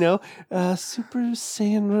a Pinot. Super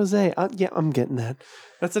Saiyan Rosé. Yeah, I'm getting that.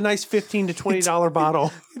 That's a nice $15 to $20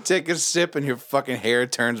 bottle. You take a sip and your fucking hair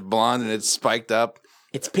turns blonde and it's spiked up.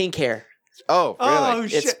 It's pink hair. Oh, really? Oh,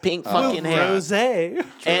 shit. It's pink fucking hair. Rosé.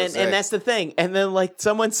 And that's the thing. And then, like,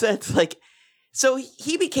 someone said, like, so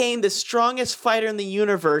he became the strongest fighter in the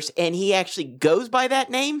universe, and he actually goes by that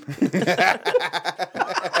name?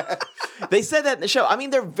 They said that in the show. I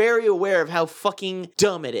mean, they're very aware of how fucking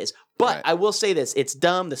dumb it is. But I will say this. It's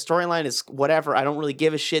dumb. The storyline is whatever. I don't really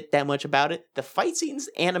give a shit that much about it. The fight scenes,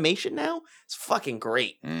 animation now, it's fucking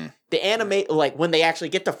great. The anime, like, when they actually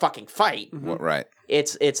get to fucking fight. Right.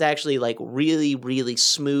 It's actually, like, really, really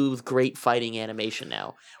smooth, great fighting animation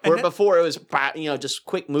now. Where before it was, just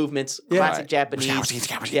quick movements, classic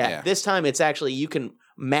Japanese. Yeah. This time it's actually, you can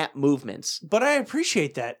map movements. But I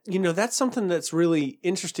appreciate that. That's something that's really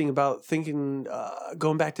interesting about thinking,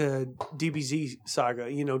 going back to DBZ Saga,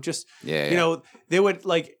 they would,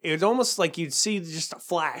 like, it was almost like you'd see just a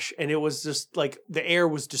flash and it was just like the air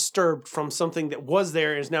was disturbed from something that was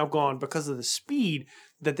there and is now gone because of the speed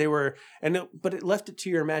that they were, but it left it to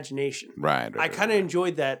your imagination. Right. I kind of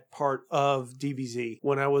enjoyed that part of DBZ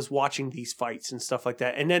when I was watching these fights and stuff like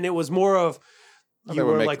that. And then it was more of, they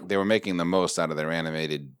were making the most out of their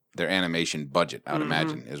animation budget. I would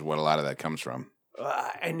imagine is what a lot of that comes from.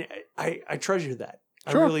 And I treasure that.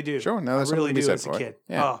 Sure, I really do. Sure, no, that's I really do as a kid.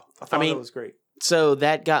 Yeah. Oh, I thought it was great. So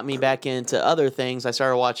that got me back into other things. I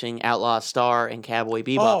started watching Outlaw Star and Cowboy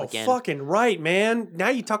Bebop again. Oh, fucking right, man. Now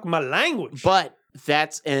you're talking my language. But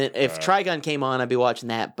if Trigun came on, I'd be watching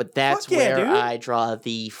that. But that's where I draw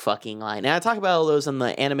the fucking line. And I talk about all those on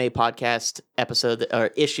the anime podcast episode or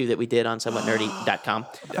issue that we did on somewhatnerdy.com.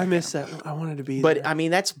 I missed that. I wanted to be there. But I mean,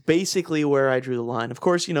 that's basically where I drew the line. Of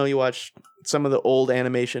course, you watch some of the old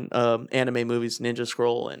anime movies, Ninja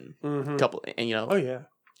Scroll and a couple, and oh yeah,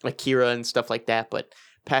 Akira and stuff like that. But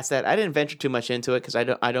past that, I didn't venture too much into it because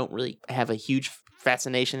I don't really have a huge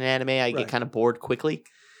fascination in anime. I get kind of bored quickly.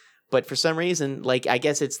 But for some reason, like, I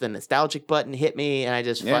guess it's the nostalgic button hit me, and I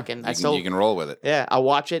just you can roll with it. Yeah, I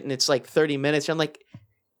watch it, and it's like 30 minutes. I'm like,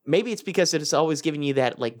 maybe it's because it's always giving you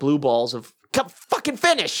that, like, blue balls of, come fucking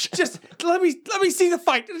finish. Just let me see the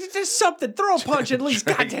fight. Just something. Throw a punch at least.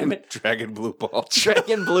 God damn it. Dragon Blue Balls.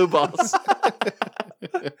 Dragon Blue Balls.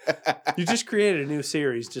 You just created a new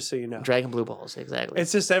series, just so you know. Dragon Blue Balls, exactly.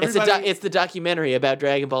 It's just everybody. It's the documentary about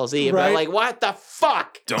Dragon Ball Z. About like, what the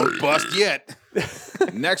fuck? Don't bust yet.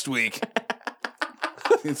 Next week,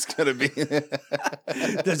 it's gonna be.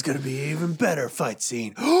 There's gonna be an even better fight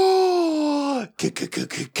scene. Oh,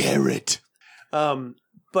 carrot.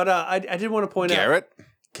 But I did want to point Garrett.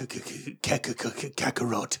 out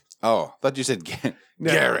Kakarot. Oh, I thought you said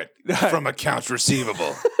Garrett from accounts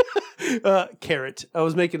receivable. Carrot. I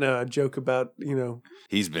was making a joke about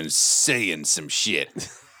He's been saying some shit.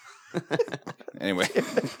 Anyway,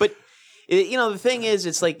 But the thing is,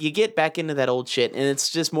 it's like you get back into that old shit, and it's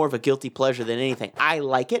just more of a guilty pleasure than anything. I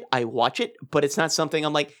like it, I watch it, but it's not something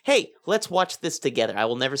I'm like, hey, let's watch this together. I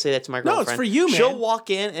will never say that to my girlfriend. No, it's for you, man. She'll walk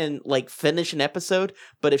in and like finish an episode,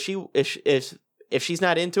 but if she's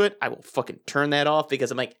not into it, I will fucking turn that off because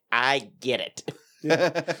I'm like, I get it.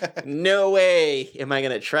 No way am I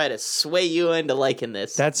gonna try to sway you into liking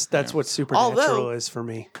this. That's what Supernatural is for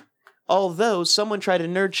me. Although someone tried to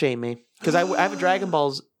nerd shame me because I have a Dragon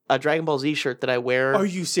Ball Z shirt that I wear. Are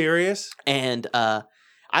you serious? And I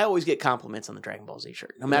always get compliments on the Dragon Ball Z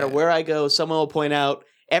shirt. No matter where I go, someone will point out,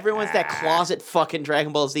 everyone's that closet fucking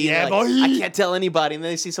Dragon Ball Z. Yeah, like, boy. I can't tell anybody. And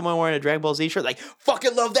then they see someone wearing a Dragon Ball Z shirt, like,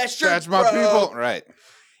 fucking love that shirt. That's my bro. people. Right.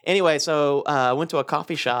 Anyway, so I went to a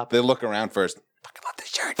coffee shop. They look around first. Fucking love this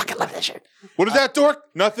shirt. Fucking love that shirt. What is that, dork?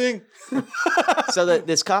 Nothing. So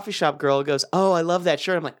this coffee shop girl goes, oh, I love that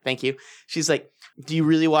shirt. I'm like, thank you. She's like, do you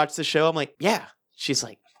really watch the show? I'm like, yeah. She's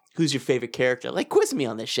like, who's your favorite character? Like, quiz me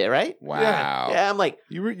on this shit, right? Wow. Yeah, I'm like,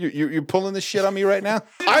 You're pulling this shit on me right now?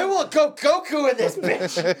 I will go Goku in this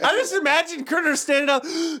bitch. I just imagine Critter standing up.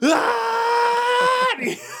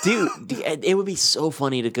 Dude, it would be so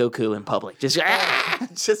funny to Goku in public. Just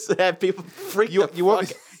to have people freak the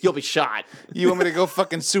fuck. You'll be shot. You want me to go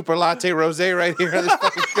fucking super latte rosé right here? This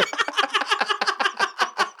fucking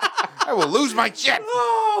I will lose my shit.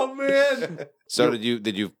 Oh man. So did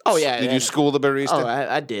you? Oh, yeah, Did yeah. you school the barista? Oh,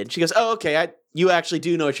 I did. She goes, oh, okay. You actually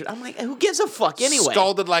do know what you're. I'm like, who gives a fuck anyway?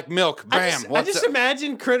 Scalded like milk. Bam. I just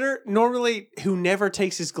imagine Critter normally who never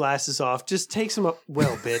takes his glasses off, just takes them up.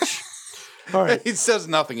 Well, bitch. All right. He says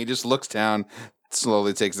nothing. He just looks down,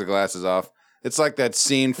 slowly takes the glasses off. It's like that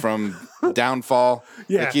scene from Downfall.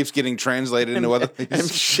 Yeah. It keeps getting translated into other things. I'm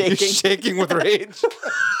shaking. He's shaking with rage.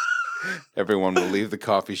 Everyone will leave the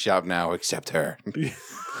coffee shop now except her.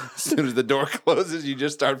 As soon as the door closes, you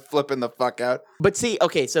just start flipping the fuck out. But see,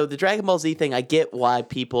 okay, so the Dragon Ball Z thing, I get why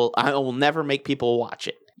I will never make people watch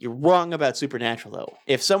it. You're wrong about Supernatural, though.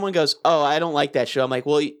 If someone goes, oh, I don't like that show, I'm like,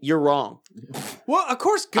 well, you're wrong. Well, of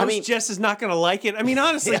course, Ghost Jess is not going to like it. I mean,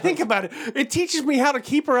 honestly, think about it. It teaches me how to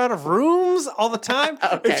keep her out of rooms all the time.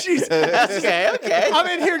 Okay. If she's, okay. I'm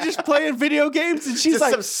in here just playing video games, and she's Just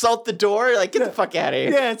like, some salt the door, like, get the fuck out of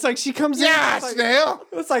here. yeah, it's like she comes in. Yeah, it's like, snail.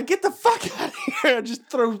 it's like, get the fuck out of here. I just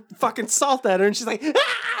throw fucking salt at her, and she's like,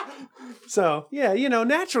 ah! So, yeah,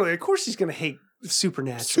 naturally, of course she's going to hate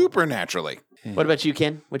Supernatural. Supernaturally. What about you,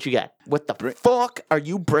 Ken? What you got? What the fuck are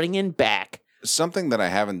you bringing back? Something that I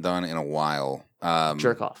haven't done in a while.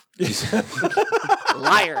 Jerk off.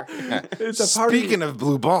 Liar. It's a party. Speaking of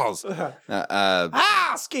blue balls,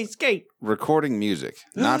 skate. recording music,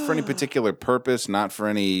 not for any particular purpose, not for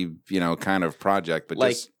any kind of project, but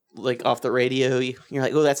Like, just like off the radio, you're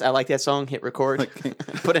like, oh, I like that song. Hit record.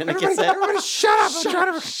 Put in a cassette. Everybody shut up. I'm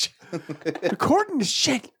trying to recording this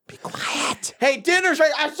shit. Be quiet. Hey, dinner's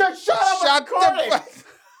right. I said, shut up. I'm recording.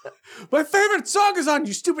 My favorite song is on,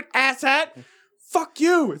 you stupid asshat. Fuck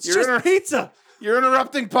you. It's You're just pizza. You're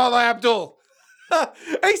interrupting Paula Abdul.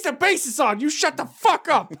 Ace of Base is on. You shut the fuck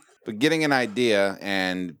up. But getting an idea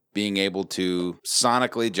and being able to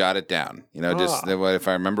sonically jot it down. Just if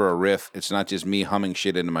I remember a riff, it's not just me humming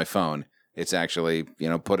shit into my phone. It's actually,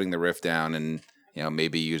 putting the riff down and,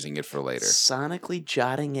 maybe using it for later. Sonically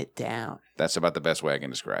jotting it down. That's about the best way I can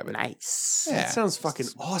describe it. Nice. Yeah. That sounds fucking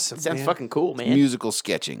awesome. Sounds man. fucking cool, man. Musical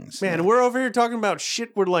sketchings. Man, we're over here talking about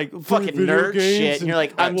shit. We're like Fucking video nerd games shit. And you're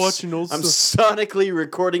like, I'm watching those. I'm sonically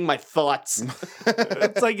recording my thoughts.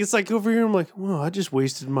 It's like over here. I'm like, well, I just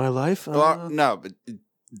wasted my life. Well, no, but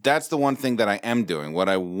that's the one thing that I am doing. What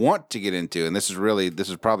I want to get into, and this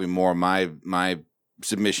is probably more my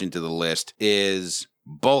submission to the list, is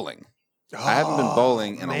bowling. I haven't been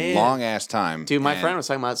bowling in a long ass time. Dude, my and friend was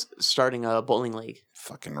talking about starting a bowling league.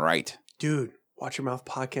 fucking right. Dude, Watch Your Mouth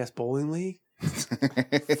Podcast Bowling League.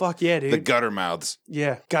 Fuck yeah, dude. The gutter mouths.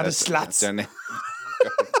 Yeah, gutter That's sluts. their name.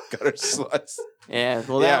 Gutter sluts. Yeah,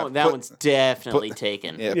 well, Yeah, that one's definitely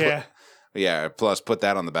taken. Yeah. Yeah. Plus, put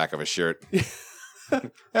that on the back of a shirt.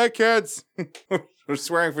 Hey, kids. We're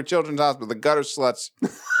swearing for Children's Hospital. The gutter sluts.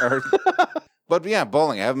 But yeah,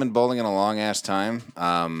 bowling. I haven't been bowling in a long ass time.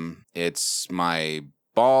 It's my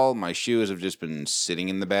ball. My shoes have just been sitting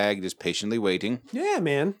in the bag, just patiently waiting. Yeah,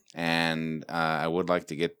 man. And I would like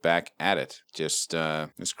to get back at it. Just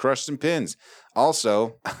crush some pins.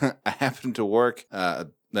 Also, I happen to work at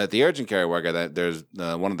the urgent care work. There's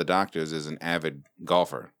one of the doctors is an avid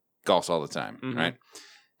golfer. Golfs all the time, right?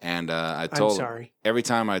 And I told him every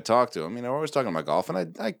time I talk to him, we're always talking about golf,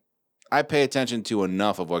 and I pay attention to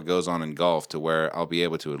enough of what goes on in golf to where I'll be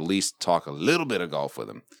able to at least talk a little bit of golf with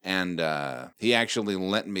him. And he actually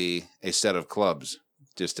lent me a set of clubs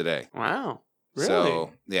just today. Wow. Really?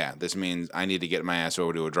 So, yeah, this means I need to get my ass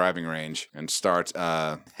over to a driving range and start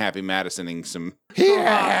Happy Madisoning some...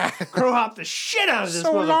 Crow hop the shit out of this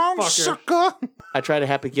So motherfucker. long, sucker! I tried to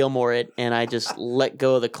Happy Gilmore it, and I just let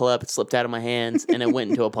go of the club. It slipped out of my hands, and it went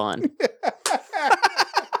into a pond.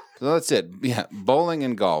 So that's it. Yeah, bowling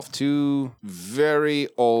and golf. Two very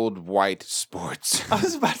old white sports. I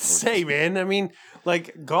was about to say, man. I mean,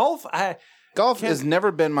 like golf. Golf has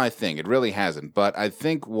never been my thing. It really hasn't. But I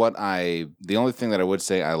think the only thing that I would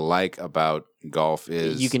say I like about golf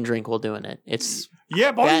is You can drink while doing it. It's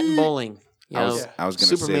Yeah, boy. bat and bowling. I was going to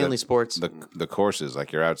super say manly sports. the courses,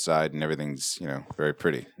 like you're outside and everything's very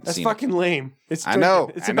pretty. That's Scenic. fucking lame. It's I drinking.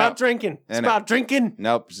 know, It's I about know. drinking. It's I know. about drinking.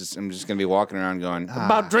 Nope. I'm just going to be walking around going,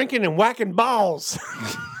 About drinking and whacking balls.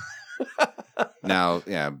 Now,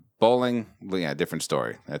 yeah, bowling, different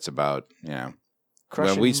story. That's about,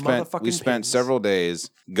 Crushing when we spent motherfucking pins. several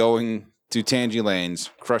days going to Tangy Lanes,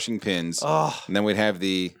 crushing pins. Oh, And then we'd have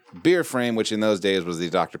the beer frame, which in those days was the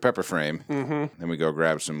Dr. Pepper frame. mm-hmm. Then we go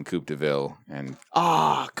grab some Coupe de Ville and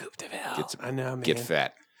Coupe de Ville. I know, man. get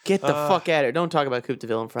fat. Get the fuck out of here. Don't talk about Coupe de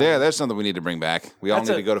Ville in front of me. There's something we need to bring back. We all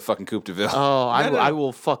That's need to go to fucking Coupe de Ville. Oh, No. I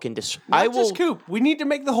will fucking destroy. Not just Coop. We need to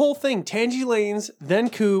make the whole thing Tangy Lanes, then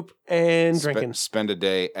Coop, and drinking. Spend a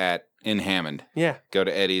day in Hammond. Yeah, Go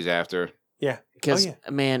to Eddie's after. yeah. Because, Oh, yeah.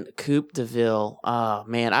 man, Coupe de Ville,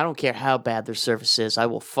 man, I don't care how bad their service is. I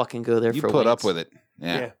will fucking go there You for put up wings. with it.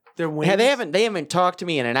 Yeah. Yeah. They're wings. Yeah, they haven't talked to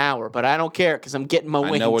me in an hour, but I don't care because I'm getting my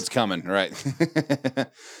wings. I know what's coming, right?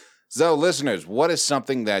 So, listeners, what is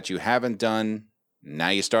something that you haven't done? Now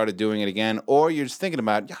you started doing it again, or you're just thinking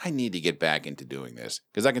about, I need to get back into doing this.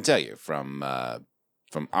 Because I can tell you from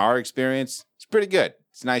our experience, it's pretty good.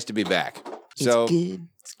 It's nice to be back. It's So good.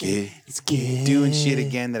 it's good. It's good. Doing shit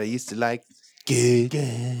again that I used to like. Good.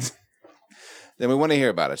 Then we want to hear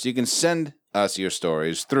about it. So you can send us your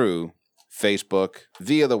stories through Facebook,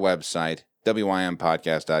 via the website,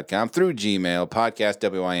 wympodcast.com, through Gmail,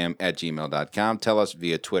 podcastwym@gmail.com. Tell us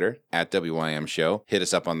via Twitter, @WYM Show. Hit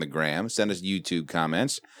us up on the gram. Send us YouTube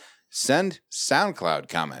comments. Send SoundCloud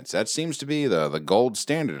comments. That seems to be the gold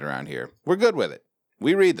standard around here. We're good with it.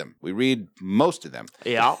 We read them. We read most of them.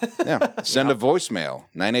 Yeah. Yeah. Send a voicemail,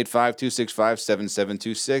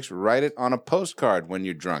 985-265-7726. Write it on a postcard when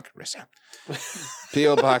you're drunk.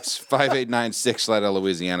 P.O. Box 5896, Slidell,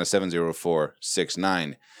 Louisiana,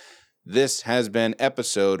 70469. This has been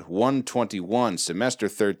episode 121, semester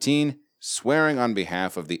 13, swearing on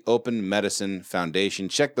behalf of the Open Medicine Foundation.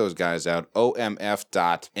 Check those guys out,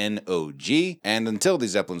 omf.nog. And until the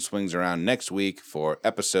Zeppelin swings around next week for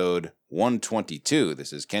episode 122,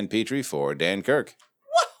 this is Ken Petrie for Dan Kirk.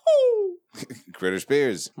 Woohoo! Critter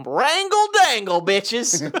Spears. Wrangle dangle,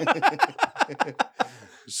 bitches.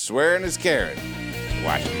 Swearing is caring.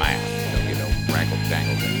 Watch your mouth. Don't get no rankle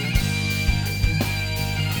dangle.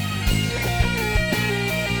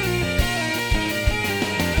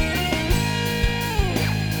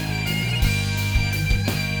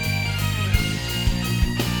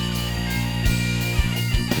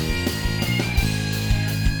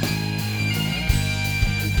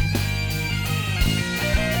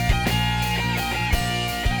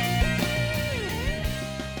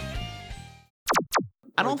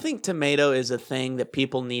 I don't think tomato is a thing that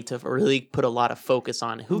people need to really put a lot of focus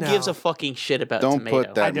on. Who No. gives a fucking shit about Don't tomato?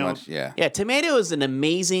 put that I don't. much. Yeah. Yeah, tomato is an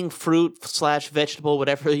amazing fruit/vegetable,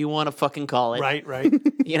 whatever you want to fucking call it. Right, right.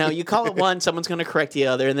 You know, you call it one, someone's going to correct the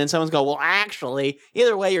other, and then someone's going, well, actually,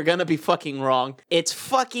 either way, you're going to be fucking wrong. It's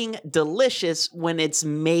fucking delicious when it's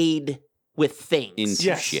made with things. Into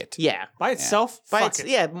Yes. shit. Yeah. By itself, fuck it.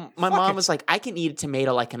 Yeah, my Fuck mom it. was like, I can eat a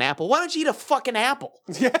tomato like an apple. Why don't you eat a fucking apple?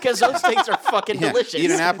 Yeah. Because those things are fucking Yeah, delicious. eat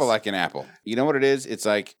an apple like an apple. You know what it is? It's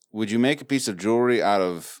like, would you make a piece of jewelry out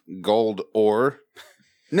of gold ore?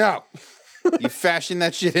 No. You fashion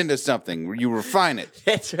that shit into something. You refine it.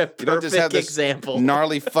 It's a You don't just have perfect this example.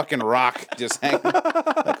 gnarly fucking rock just hanging.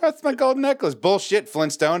 Like, that's my gold necklace. Bullshit,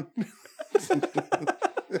 Flintstone.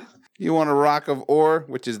 You want a rock of ore,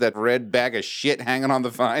 which is that red bag of shit hanging on the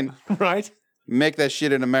vine? Right? Make that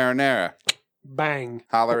shit into marinara. Bang.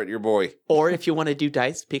 Holler at your boy. Or if you want to do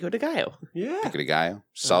diced pico de gallo. Yeah. Pico de gallo,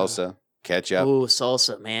 salsa, ketchup. Ooh,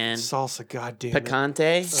 salsa, man. Salsa, goddamn it.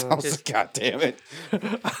 Picante. Salsa, goddammit.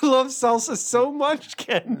 I love salsa so much,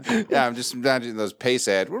 Ken. Yeah, I'm just imagining those Pace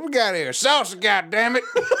ads. What do we got here? Salsa, goddammit.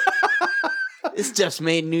 It's just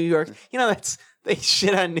made in New York. You know, they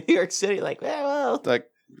shit on New York City. Like, well, Like,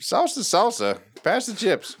 salsa. Pass the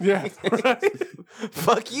chips. Yeah, right?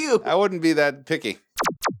 fuck you. I wouldn't be that picky.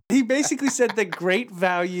 He basically said that great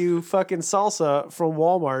value fucking salsa from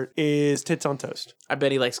Walmart is tits on toast. I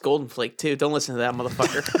bet he likes Golden Flake too. Don't listen to that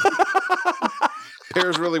motherfucker.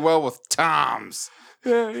 Pairs really well with Tom's.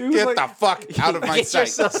 Yeah, he was Get like, the fuck out of my Get sight.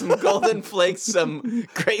 yourself some Golden Flakes, some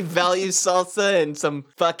great value salsa, and some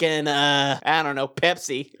fucking I don't know,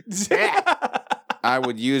 Pepsi. I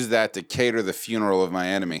would use that to cater the funeral of my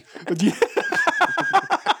enemy.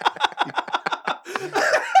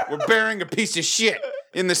 We're burying a piece of shit.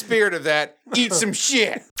 In the spirit of that, eat some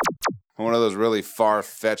shit. One of those really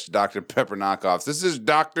far-fetched Dr. Pepper knockoffs. This is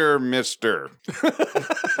Dr. Mister.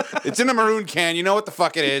 It's in a maroon can. You know what the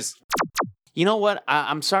fuck it is. You know what?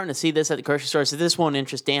 I'm starting to see this at the grocery store. So this won't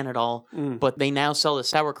interest Dan at all. But they now sell the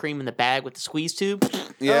sour cream in the bag with the squeeze tube.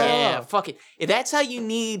 Yeah, fuck it. If that's how you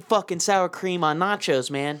need fucking sour cream on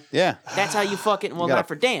nachos, man. Yeah. That's how you fucking. Well, gotta- not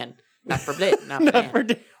for Dan. Not for Dan. Not for Dan. for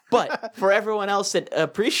Dan. But for everyone else that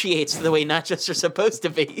appreciates the way nachos are supposed to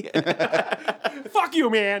be. Fuck you,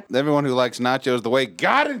 man. Everyone who likes nachos the way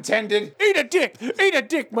God intended, Eat a dick,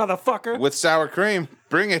 motherfucker. with sour cream,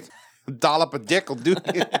 bring it. A dollop of dick will do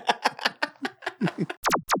it.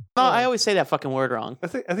 Oh, I always say that fucking word wrong. I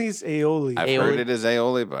think it's aioli. I've Aioli. heard it as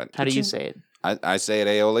aioli, but How do you say it? I say it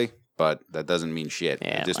aioli, but that doesn't mean shit.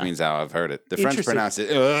 Yeah, it just well. means how I've heard it. The French Interesting. pronounce it.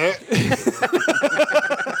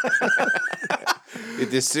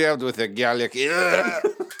 It is served with a garlic.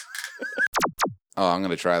 Oh, I'm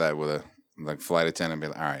gonna try that with a flight attendant. And be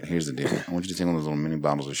like, all right, here's the deal. I want you to take one of those little mini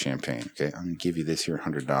bottles of champagne. Okay, I'm gonna give you this here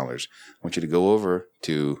 $100. I want you to go over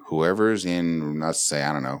to whoever's in, let's say,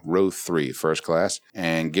 I don't know, row 3, first class,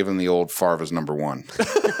 and give them the old Farva's number 1.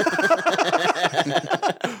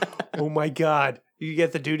 Oh my god. You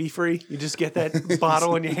get the duty free. You just get that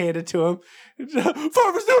bottle and you hand it to him.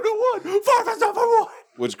 Farmer's number one.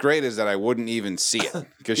 What's great is that I wouldn't even see it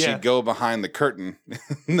because Yeah. she'd go behind the curtain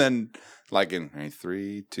and then, like in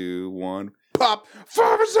 3, 2, 1, pop,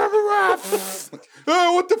 Farmer's number 1.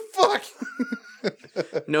 Oh, what the fuck?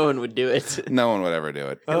 No one would do it. No one would ever do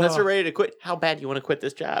it. Unless they're ready to quit. How bad do you want to quit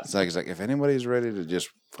this job? It's like if anybody's ready to just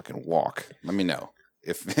fucking walk, let me know.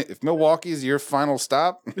 If Milwaukee's your final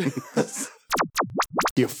stop,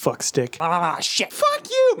 You fuck stick. Ah, shit. Fuck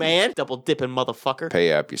you, man. Double dipping motherfucker.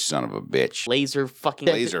 pay up, you son of a bitch. Laser fucking.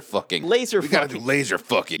 Laser fucking. Laser We gotta do fucking. laser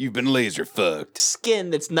fucking. You've been laser fucked. Skin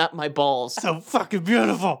that's not my balls. So fucking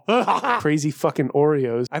beautiful. Crazy fucking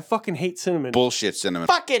Oreos. I fucking hate cinnamon. Bullshit, cinnamon.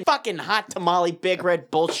 Fucking hot tamale, big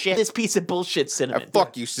red bullshit. This piece of bullshit cinnamon.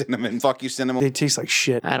 Fuck you, cinnamon. Fuck you, cinnamon. They taste like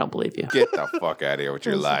shit. I don't believe you. Get the fuck out of here with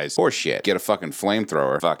your lies. Horse shit. Get a fucking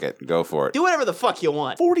flamethrower. Fuck it. Go for it. Do whatever the fuck you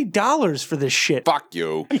want. $40 for this shit. Fuck you.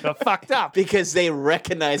 You're fucked up. Because they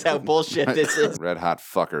recognize how bullshit this is. Red hot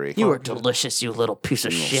fuckery. You are delicious, you little piece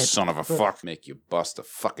of You shit. son of a fuck. Make you bust a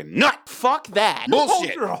fucking nut. Fuck that.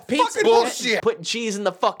 Bullshit. Pizza bullshit. Putting cheese in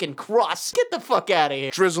the fucking crust. Get the fuck out of here.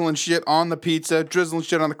 Drizzling shit on the pizza, drizzling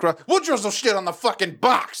shit on the crust. We'll drizzle shit on the fucking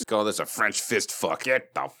box. Call this a French fist fuck.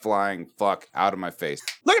 Get the flying fuck out of my face.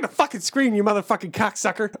 Look at the fucking screen, you motherfucking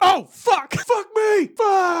cocksucker. Oh, fuck. Fuck me.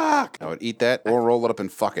 Fuck. I would eat that or roll it up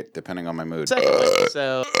and fuck it, depending on my mood.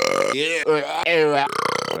 So, Yeah. Remember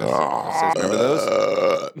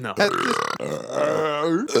those? no.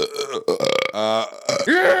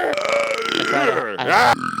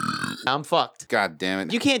 I'm fucked. God damn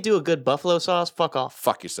it. You can't do a good buffalo sauce? Fuck off.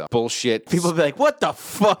 Fuck yourself. Bullshit. People be like, what the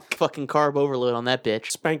fuck? Fucking carb overload on that bitch.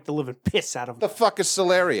 Spank the living piss out of The them. fuck is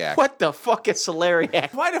celeriac? What the fuck is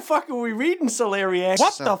celeriac? Why the fuck are we reading Celeriac?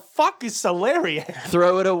 What the fuck is Celeriac?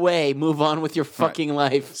 Throw it away. Move on with your fucking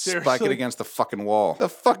life. Spike it against the fucking wall. The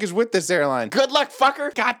fuck is with this airline? Good luck,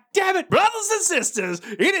 fucker. God damn it, brothers and sisters,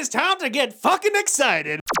 it is time to get fucking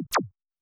excited.